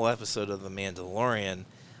final episode of The Mandalorian.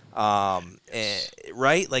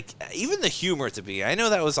 Right? Like, even the humor to be. I know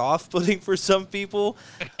that was off-putting for some people,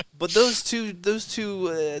 but those two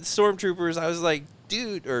stormtroopers, I was like,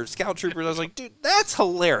 dude, or scout troopers, I was like, dude, that's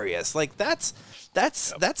hilarious. Like, that's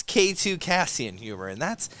K2 Cassian humor, and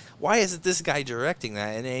that's why isn't this guy directing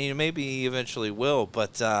that? And maybe he eventually will,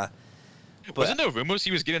 but wasn't there rumors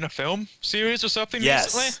he was getting a film series or something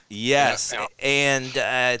recently? Yes,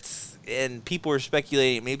 yeah. and people are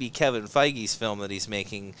speculating maybe Kevin Feige's film that he's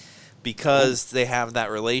making, because they have that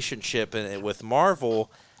relationship with Marvel.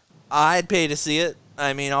 I'd pay to see it.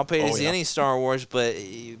 I mean, I'll pay to see any Star Wars, but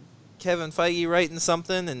Kevin Feige writing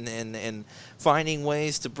something and finding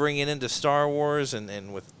ways to bring it into Star Wars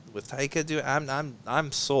and with Taika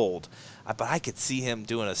I'm sold. But I could see him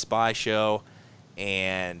doing a spy show,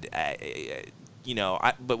 and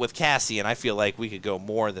but with Cassian, I feel like we could go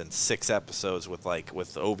more than 6 episodes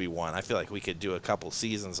with Obi-Wan. I feel like we could do a couple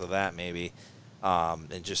seasons of that maybe,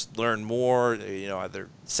 and just learn more, their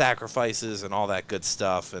sacrifices and all that good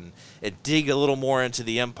stuff, and dig a little more into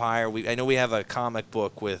the Empire. I know we have a comic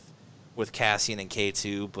book with Cassian and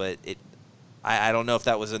K2, but I don't know if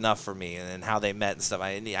that was enough for me and how they met and stuff.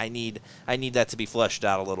 I need that to be fleshed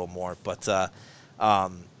out a little more. But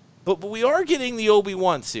we are getting the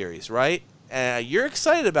Obi-Wan series, right? You're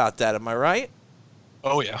excited about that, am I right?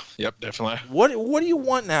 Oh yeah, yep, definitely. What are you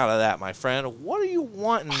wanting out of that, my friend? What are you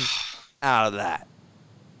wanting out of that?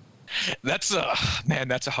 That's a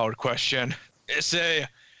hard question. They're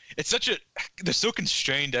so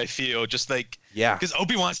constrained, I feel, just like, because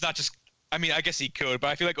Obi-Wan's not just, I mean, I guess he could, but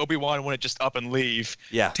I feel like Obi-Wan wouldn't just up and leave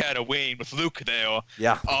Tatooine with Luke there.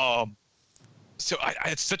 Yeah. So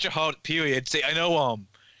it's such a hard period. Say, I know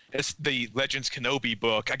it's the Legends Kenobi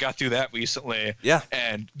book. I got through that recently. Yeah.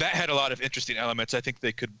 And that had a lot of interesting elements I think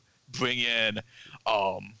they could bring in.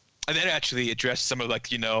 And that actually addressed some of, like,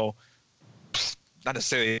 not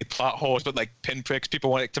necessarily plot holes, but like pinpricks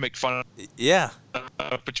people wanted to make fun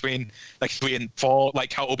of between like 3 and 4,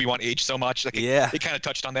 like how Obi-Wan aged so much. Like it kind of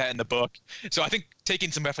touched on that in the book. So I think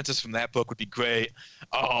taking some references from that book would be great.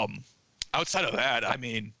 Outside of that, I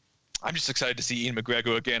mean, I'm just excited to see Ian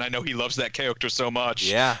McGregor again. I know he loves that character so much.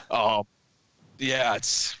 Yeah.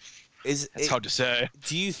 It's hard to say.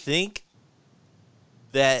 Do you think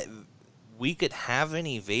that we could have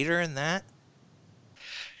any Vader in that?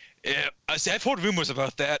 Yeah, I've heard rumors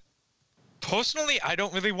about that. Personally, I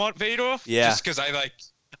don't really want Vader. Yeah. Just because I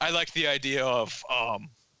like the idea of I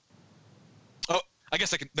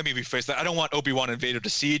guess let me rephrase that. I don't want Obi-Wan and Vader to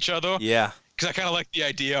see each other. Yeah. Because I kind of like the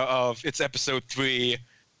idea of it's episode 3,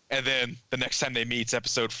 and then the next time they meet, it's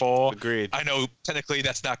episode 4. Agreed. I know technically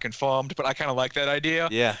that's not confirmed, but I kind of like that idea.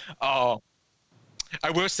 Yeah. I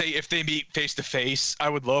will say, if they meet face to face, I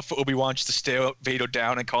would love for Obi-Wan just to stare Vader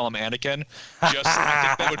down and call him Anakin. I think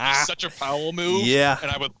that would be such a power move. Yeah. And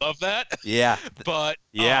I would love that. Yeah. But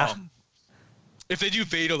if they do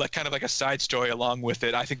Vader like kind of like a side story along with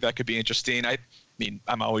it, I think that could be interesting. I mean,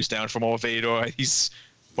 I'm always down for more Vader. He's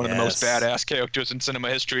one of the most badass characters in cinema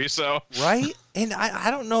history. So right. And I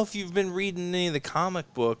don't know if you've been reading any of the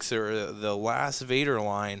comic books or the last Vader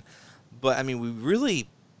line, but I mean, we really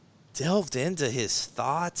delved into his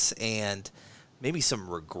thoughts and maybe some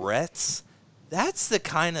regrets. That's the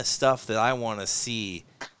kind of stuff that I want to see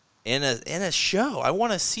in a show. I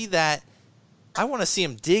want to see that. I want to see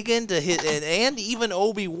him dig into his and even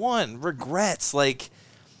Obi-Wan regrets, like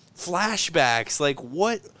flashbacks, like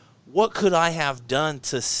what could I have done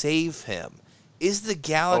to save him? Is the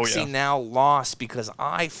galaxy now lost because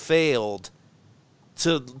I failed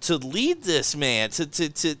to lead this man to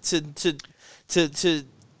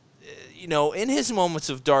you know, in his moments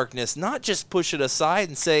of darkness, not just push it aside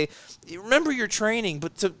and say, remember your training,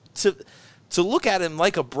 but to look at him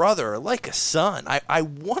like a brother, like a son. I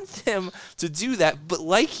want them to do that, but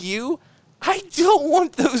like you, I don't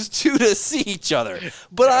want those two to see each other.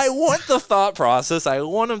 But I want the thought process. I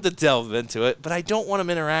want them to delve into it, but I don't want them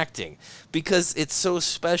interacting because it's so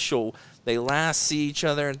special. They last see each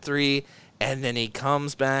other in 3, and then he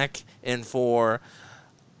comes back in 4.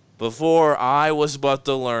 Before I was but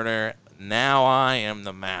the learner, now I am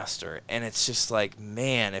the master. And it's just like,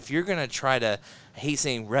 man, if you're going to try to, I hate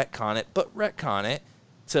saying retcon it, but retcon it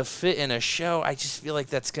to fit in a show, I just feel like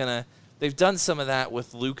that's going to, they've done some of that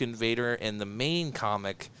with Luke and Vader in the main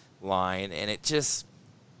comic line, and it's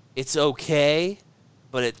okay,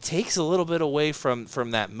 but it takes a little bit away from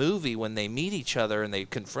that movie when they meet each other and they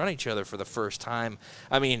confront each other for the first time.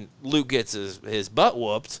 I mean, Luke gets his butt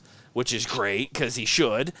whooped, which is great because he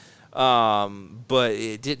should. But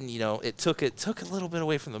it didn't, you know, it took a little bit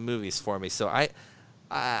away from the movies for me. So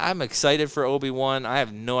I'm excited for Obi-Wan. I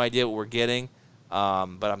have no idea what we're getting.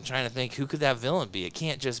 But I'm trying to think, who could that villain be? It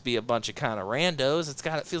can't just be a bunch of kind of randos.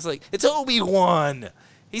 It feels like it's Obi-Wan.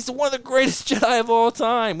 He's one of the greatest Jedi of all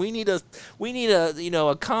time. We need a you know,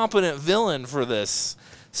 a competent villain for this.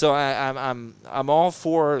 So I'm all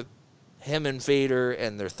for him and Vader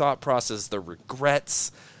and their thought process, the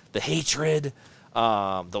regrets, the hatred,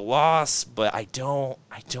 the loss, but I don't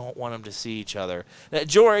want them to see each other. Now,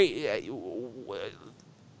 Jory,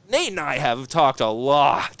 Nate and I have talked a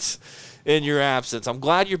lot in your absence. I'm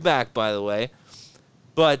glad you're back, by the way.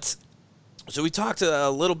 But so we talked a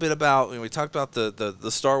little bit about, we talked about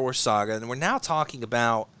the Star Wars saga, and we're now talking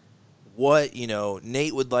about what, you know,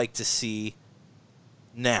 Nate would like to see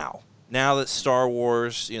now that Star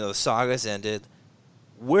Wars, you know, the saga's ended.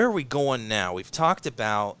 Where are we going now? We've talked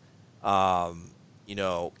about you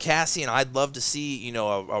know, Cassian. I'd love to see, you know,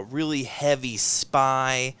 a really heavy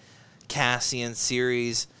spy Cassian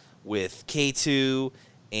series with K2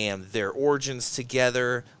 and their origins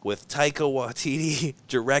together with Taika Waititi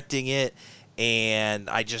directing it. And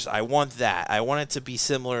I want that. I want it to be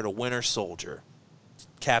similar to Winter Soldier,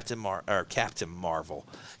 Captain Marvel,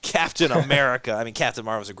 Captain America. I mean, Captain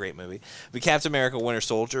Marvel's a great movie, but Captain America, Winter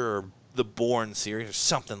Soldier, or the Bourne series, or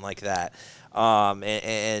something like that.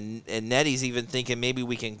 And Nettie's even thinking maybe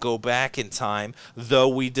we can go back in time, though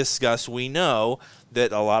we know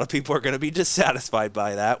that a lot of people are going to be dissatisfied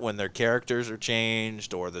by that when their characters are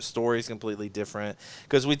changed or the story's completely different.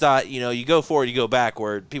 Because we thought, you know, you go forward, you go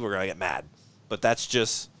backward, people are going to get mad. But that's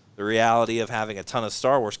just the reality of having a ton of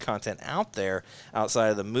Star Wars content out there outside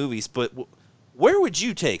of the movies. But where would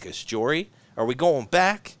you take us, Jory? Are we going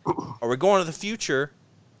back? Are we going to the future?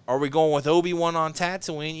 Are we going with Obi-Wan on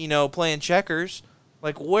Tatooine, you know, playing checkers?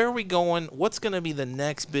 Like, where are we going? What's going to be the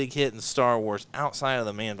next big hit in Star Wars outside of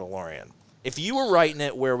The Mandalorian? If you were writing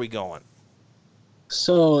it, where are we going?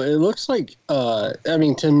 So it looks like, I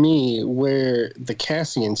mean, to me, where the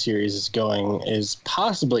Cassian series is going is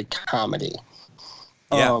possibly comedy.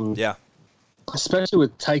 Yeah. Especially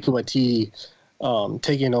with Taika Waititi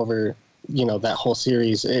taking over, you know, that whole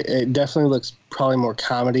series. It definitely looks probably more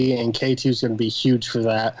comedy, and K2 is going to be huge for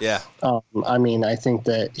that. Yeah. I mean, I think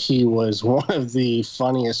that he was one of the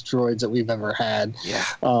funniest droids that we've ever had.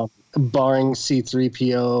 Yeah. Barring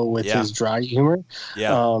C-3PO with his dry humor,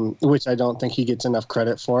 which I don't think he gets enough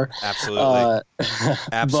credit for. Absolutely.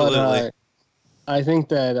 But I think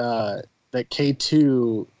that that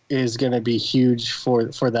K2 is going to be huge for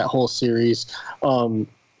that whole series.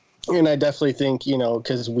 And I definitely think, you know,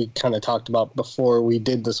 because we kind of talked about before we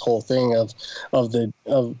did this whole thing of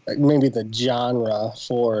maybe the genre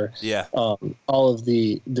for all of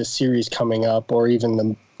the series coming up, or even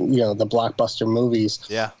the, you know, the blockbuster movies.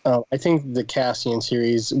 Yeah. I think the Cassian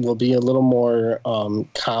series will be a little more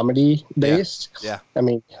comedy based. Yeah. I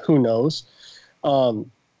mean, who knows?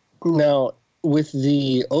 Now, with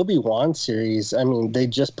the Obi-Wan series, I mean, they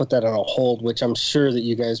just put that on a hold, which I'm sure that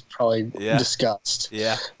you guys probably discussed.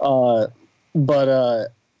 Yeah. But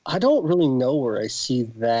I don't really know where I see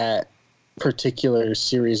that particular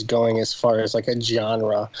series going as far as like a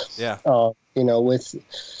genre. Yeah. You know, with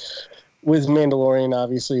Mandalorian,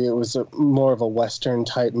 obviously it was more of a Western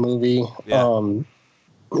type movie. Yeah.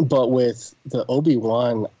 But with the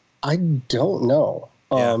Obi-Wan, I don't know.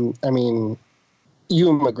 Yeah. I mean,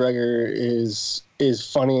 Ewan McGregor is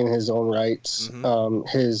funny in his own rights. Mm-hmm.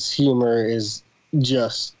 His humor is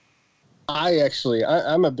just.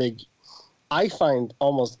 I'm a big. I find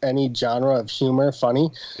almost any genre of humor funny.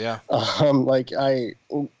 Yeah. Like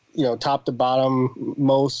top to bottom,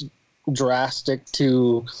 most drastic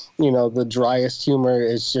to the driest humor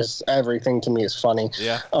is just everything to me is funny.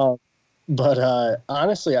 Yeah. But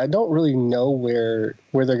honestly, I don't really know where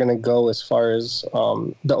they're gonna go as far as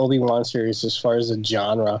the Obi-Wan series, as far as the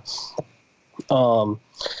genre.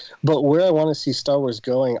 But where I want to see Star Wars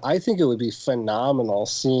going, I think it would be phenomenal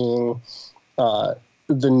seeing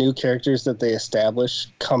the new characters that they establish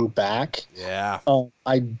come back. Yeah.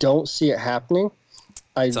 I don't see it happening.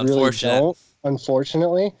 It's really don't,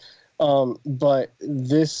 unfortunately. But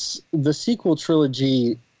the sequel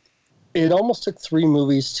trilogy, it almost took 3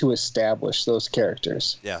 movies to establish those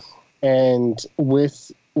characters. Yeah. And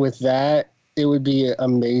with that, it would be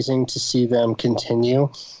amazing to see them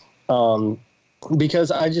continue. Because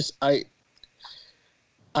I just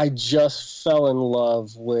fell in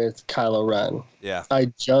love with Kylo Ren. Yeah. I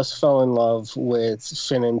just fell in love with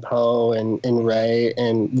Finn and Poe and Rey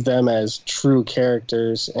and them as true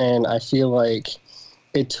characters. And I feel like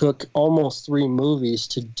it took almost 3 movies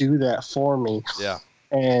to do that for me. Yeah.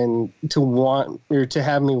 And to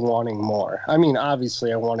have me wanting more. I mean,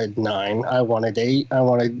 obviously I wanted 9, I wanted 8, I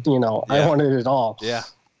wanted, I wanted it all. Yeah.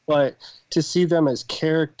 But to see them as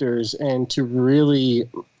characters and to really,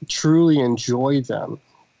 truly enjoy them,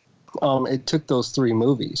 it took those 3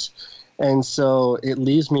 movies. And so it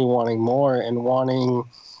leaves me wanting more and wanting,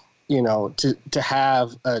 to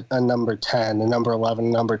have a number 10, a number 11, a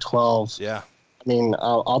number 12. Yeah. I mean,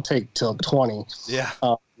 I'll take till 20. Yeah.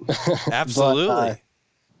 Absolutely.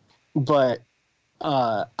 But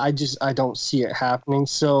I don't see it happening.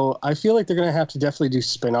 So I feel like they're going to have to definitely do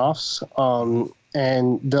spin-offs.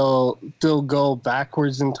 And they'll go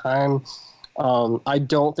backwards in time. I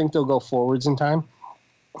don't think they'll go forwards in time.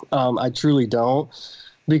 I truly don't,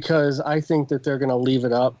 because I think that they're going to leave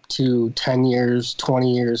it up to 10 years,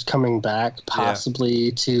 20 years coming back,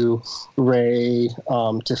 possibly to Rey,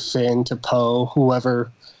 to Finn, to Poe,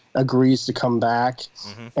 whoever agrees to come back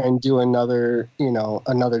and do another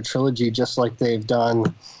trilogy, just like they've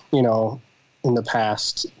done, in the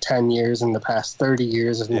past 10 years, in the past 30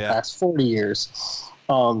 years, in the past 40 years.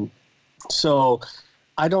 So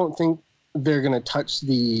I don't think they're going to touch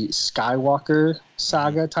the Skywalker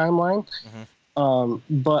saga timeline.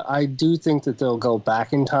 But I do think that they'll go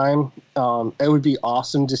back in time. It would be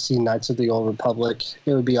awesome to see Knights of the Old Republic.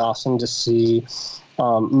 It would be awesome to see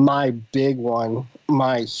my big one,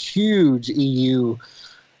 my huge EU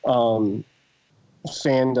fandom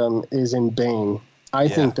is in Bane. I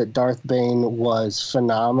think that Darth Bane was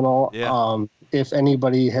phenomenal. Yeah. If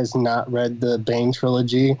anybody has not read the Bane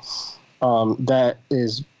trilogy, that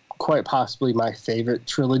is quite possibly my favorite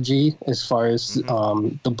trilogy as far as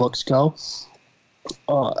the books go.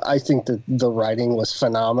 I think that the writing was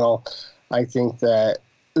phenomenal. I think that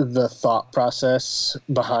the thought process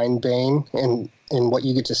behind Bane and what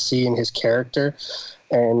you get to see in his character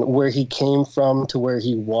and where he came from to where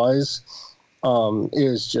he was,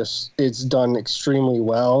 it's done extremely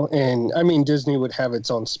well. And I mean, Disney would have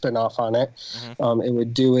its own spin-off on it. It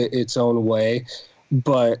would do it its own way,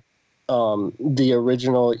 but the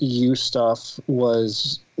original EU stuff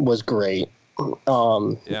was great.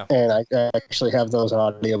 And I actually have those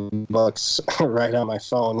audiobooks right on my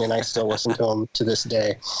phone, and I still listen to them to this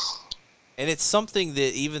day. And it's something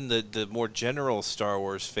that even the more general Star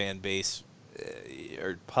Wars fan base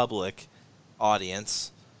or public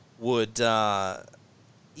audience would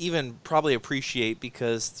even probably appreciate,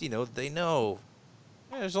 because they know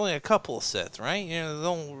there's only a couple of Sith, right?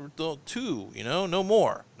 Don't 2, no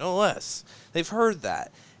more, no less. They've heard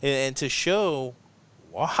that, and to show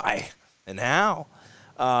why and how,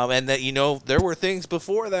 and that there were things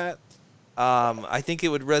before that. I think it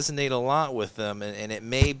would resonate a lot with them, and it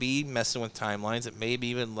may be messing with timelines. It may be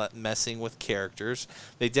even messing with characters.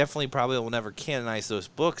 They definitely probably will never canonize those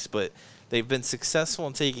books, but they've been successful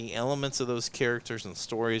in taking elements of those characters and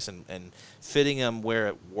stories and fitting them where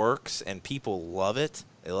it works, and people love it.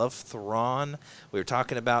 They love Thrawn. We were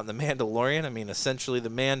talking about in The Mandalorian. I mean, essentially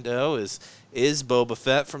the Mando is Boba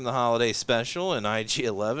Fett from the holiday special, and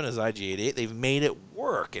IG-11 is IG-88. They've made it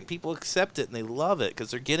work, and people accept it, and they love it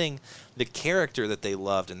because they're getting the character that they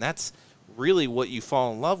loved. And that's really what you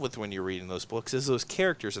fall in love with when you're reading those books, is those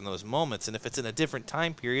characters and those moments. And if it's in a different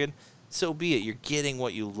time period, so be it. You're getting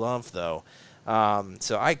what you love, though.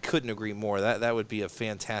 So I couldn't agree more. That would be a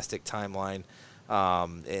fantastic timeline.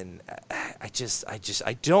 And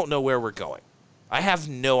I don't know where we're going. I have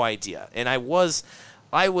no idea. And I was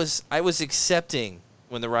I was accepting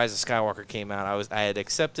when The Rise of Skywalker came out. I had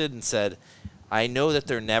accepted and said, I know that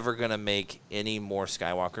they're never going to make any more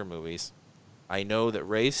Skywalker movies. I know that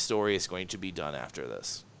Rey's story is going to be done after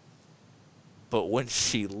this. But when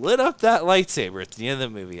she lit up that lightsaber at the end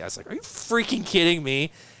of the movie, I was like, are you freaking kidding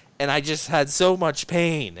me? And I just had so much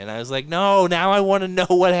pain. And I was like, no, now I want to know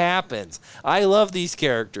what happens. I love these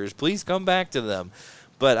characters. Please come back to them.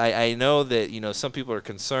 But I know that, some people are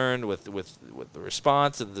concerned with the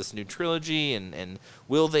response of this new trilogy, and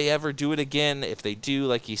will they ever do it again? If they do,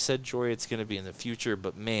 like you said, Jory, it's going to be in the future.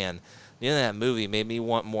 But, man, the end of that movie made me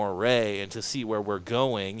want more Rey and to see where we're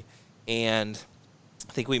going. And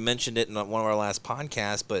I think we mentioned it in one of our last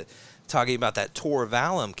podcasts, but talking about that Tor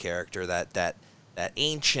Valum character, that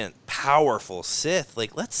ancient, powerful Sith,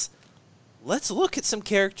 like, let's look at some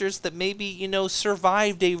characters that maybe,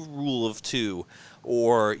 survived a rule of two,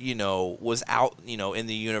 or, was out, in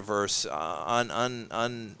the universe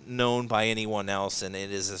unknown by anyone else, and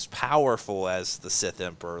it is as powerful as the Sith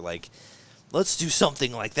Emperor. Like, let's do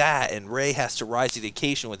something like that, and Rey has to rise to the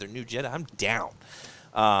occasion with her new Jedi. I'm down.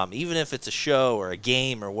 Even if it's a show or a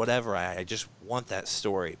game or whatever, I just want that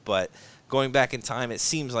story. But going back in time, it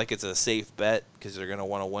seems like it's a safe bet because they're going to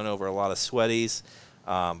want to win over a lot of sweaties.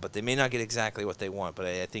 But they may not get exactly what they want, but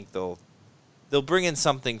I think they'll bring in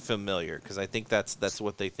something familiar, because I think that's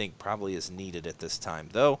what they think probably is needed at this time.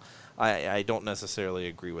 Though I don't necessarily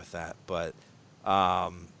agree with that. But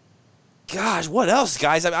gosh, what else,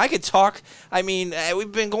 guys? I could talk.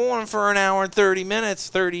 We've been going for an hour and 38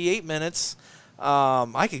 minutes.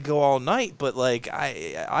 I could go all night, but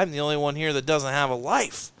I'm the only one here that doesn't have a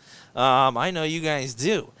life. I know you guys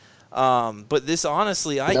do. But this,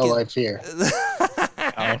 honestly, life here.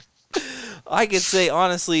 I could say,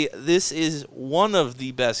 honestly, this is one of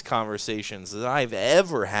the best conversations that I've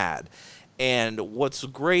ever had. And what's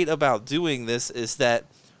great about doing this is that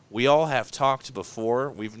we all have talked before.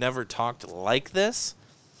 We've never talked like this,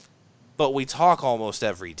 but we talk almost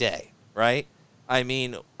every day, right?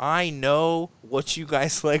 I know what you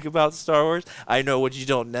guys like about Star Wars. I know what you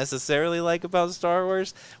don't necessarily like about Star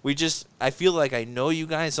Wars. I feel like I know you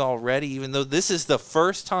guys already, even though this is the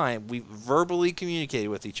first time we've verbally communicated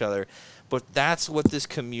with each other. But that's what this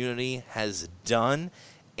community has done,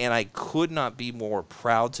 and I could not be more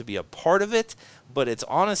proud to be a part of it. But it's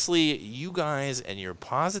honestly you guys and your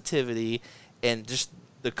positivity and just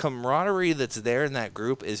the camaraderie that's there in that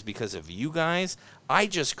group is because of you guys. I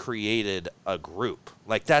just created a group.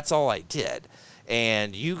 Like, that's all I did.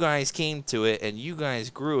 And you guys came to it, and you guys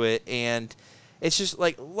grew it, and it's just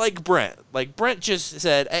like Brent. Like, Brent just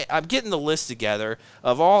said, hey, I'm getting the list together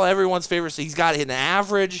of everyone's favorites. He's got an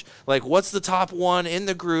average, like, what's the top one in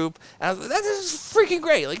the group? And I was like, that is freaking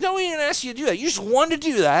great. Like, no one didn't ask you to do that. You just wanted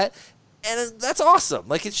to do that, and that's awesome.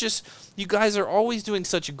 Like, it's just, you guys are always doing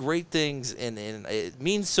such great things, and it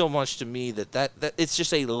means so much to me that it's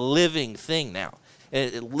just a living thing now.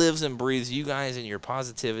 And it lives and breathes you guys and your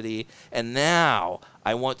positivity. And now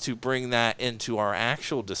I want to bring that into our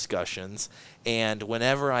actual discussions. And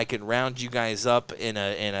whenever I can round you guys up in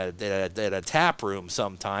a tap room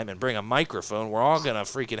sometime and bring a microphone, we're all gonna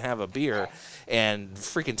freaking have a beer and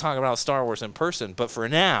freaking talk about Star Wars in person. But for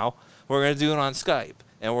now, we're gonna do it on Skype,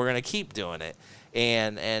 and we're gonna keep doing it.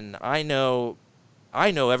 And I know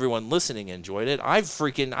everyone listening enjoyed it. I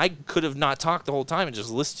could have not talked the whole time and just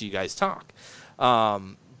listened to you guys talk.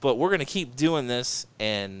 But we're going to keep doing this,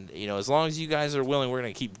 and, as long as you guys are willing, we're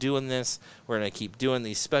going to keep doing this. We're going to keep doing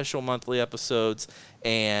these special monthly episodes,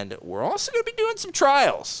 and we're also going to be doing some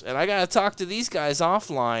trials. And I got to talk to these guys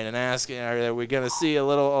offline and ask, are we going to see a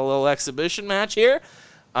little exhibition match here?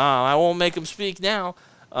 I won't make them speak now,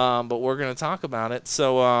 but we're going to talk about it.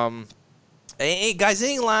 So, hey, guys,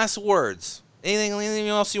 any last words? Anything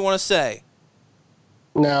else you want to say?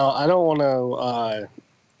 No, I don't want to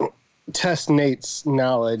test Nate's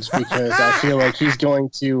knowledge, because I feel like he's going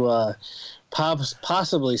to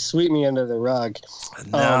possibly sweep me under the rug.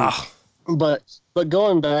 No. But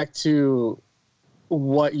going back to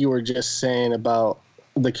what you were just saying about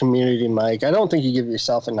the community, Mike, I don't think you give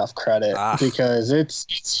yourself enough credit, because it's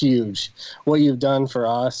huge what you've done for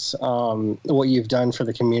us, what you've done for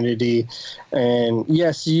the community. And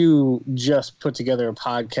yes, you just put together a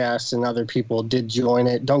podcast and other people did join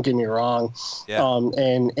it, don't get me wrong. Yeah.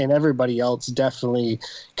 And everybody else definitely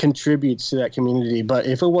contributes to that community. But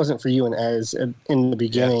if it wasn't for you and Ez in the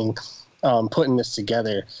beginning, putting this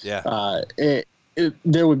together,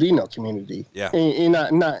 there would be no community. Yeah. And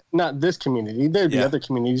not this community. There'd be other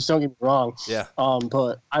communities, don't get me wrong. Yeah.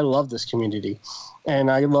 But I love this community,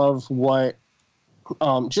 and I love what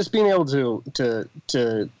just being able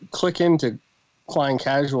to click into Flying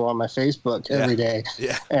Casual on my Facebook every day,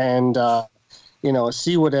 Yeah. and you know,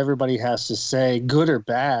 see what everybody has to say, good or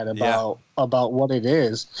bad, about what it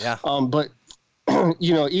is. Yeah. But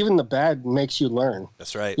you know, even the bad makes you learn.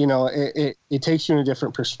 That's right. You know, it takes you in a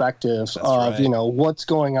different perspective That's of, right. you know, what's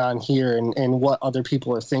going on here and what other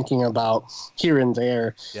people are thinking about here and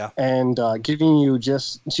there. Yeah. And giving you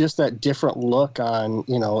just that different look on,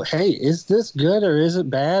 you know, hey, is this good or is it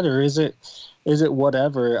bad or is it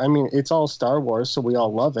whatever? I mean, it's all Star Wars, so we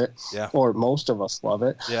all love it. Yeah. Or most of us love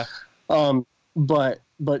it. Yeah.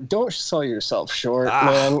 But don't sell yourself short,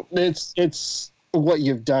 man. It's what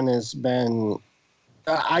you've done has been,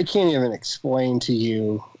 I can't even explain to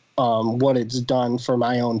you what it's done for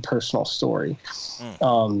my own personal story.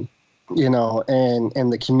 You know,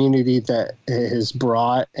 and the community that it has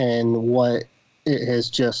brought and what it has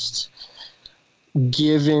just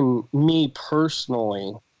given me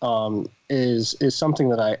personally is something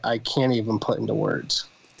that I can't even put into words.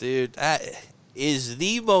 Dude, that is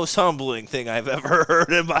the most humbling thing I've ever heard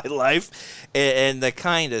in my life, and the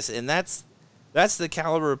kindest. And that's the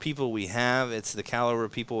caliber of people we have. It's the caliber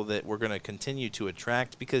of people that we're going to continue to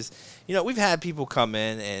attract, because, you know, we've had people come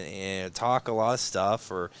in and talk a lot of stuff,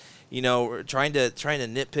 or, you know, we're trying to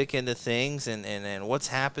nitpick into things and what's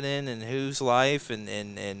happening in whose life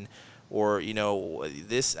and or, you know,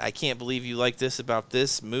 this, I can't believe you like this about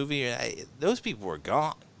this movie. Those people are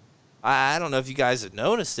gone. I don't know if you guys have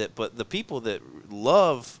noticed it, but the people that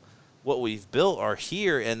love what we've built are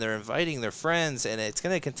here, and they're inviting their friends, and it's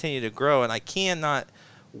going to continue to grow. And I cannot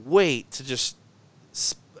wait to just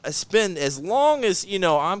spend as long as, you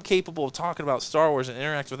know, I'm capable of talking about Star Wars and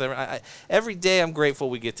interact with them. Every day I'm grateful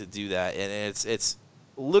we get to do that, and it's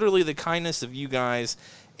literally the kindness of you guys,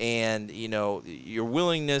 and, you know, your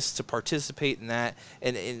willingness to participate in that,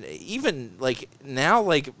 and even like now,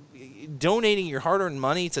 like donating your hard-earned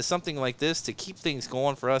money to something like this to keep things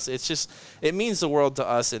going for us. It's just, it means the world to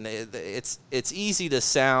us, and it's easy to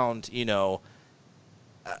sound, you know,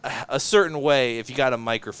 a certain way if you got a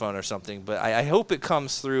microphone or something, but I hope it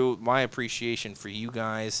comes through my appreciation for you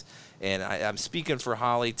guys, and I'm speaking for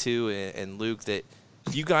Holly too, and Luke, that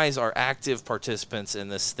you guys are active participants in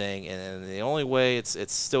this thing, and the only way it's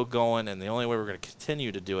still going, and the only way we're going to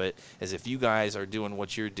continue to do it is if you guys are doing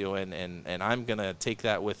what you're doing, and I'm going to take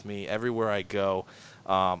that with me everywhere I go,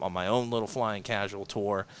 on my own little Flying Casual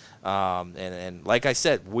tour. And like I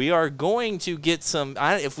said, we are going to get some,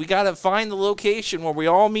 if we got to find the location where we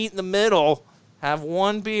all meet in the middle, have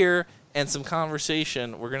one beer and some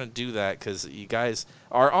conversation, we're going to do that, because you guys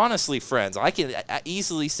are honestly friends. I can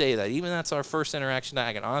easily say that. Even that's our first interaction,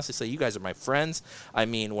 I can honestly say you guys are my friends. I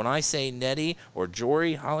mean, when I say Nettie or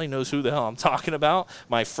Jory, Holly knows who the hell I'm talking about.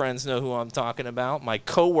 My friends know who I'm talking about. My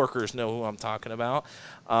coworkers know who I'm talking about.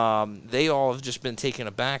 They all have just been taken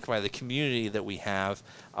aback by the community that we have,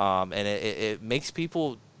 and it makes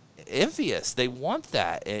people envious. They want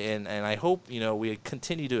that, and I hope, you know, we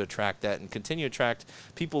continue to attract that and continue to attract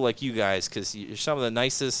people like you guys, because you're some of the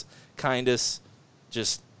nicest, kindest,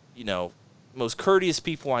 just, you know, most courteous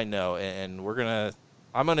people I know, and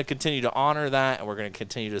I'm gonna continue to honor that, and we're gonna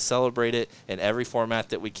continue to celebrate it in every format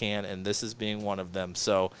that we can, and this is being one of them.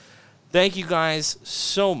 So thank you guys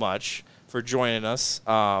so much for joining us.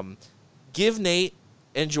 Give Nate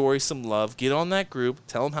and Jory some love. Get on that group.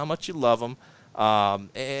 Tell them how much you love them.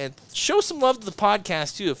 And show some love to the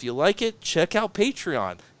podcast too. If you like it, check out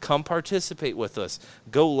Patreon. Come participate with us.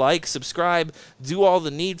 Go like, subscribe, do all the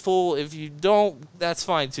needful. If you don't, that's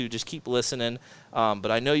fine too. Just keep listening. But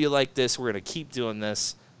I know you like this. We're going to keep doing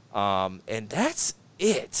this. And that's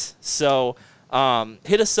it. So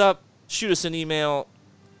hit us up, shoot us an email,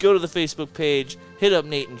 go to the Facebook page, hit up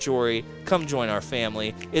Nate and Jory, come join our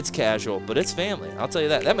family. It's casual, but it's family. I'll tell you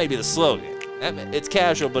that. That may be the slogan. It's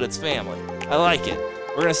casual, but it's family. I like it.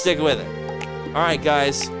 We're going to stick with it. All right,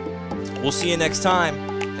 guys. We'll see you next time,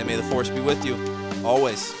 and may the Force be with you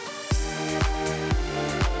always.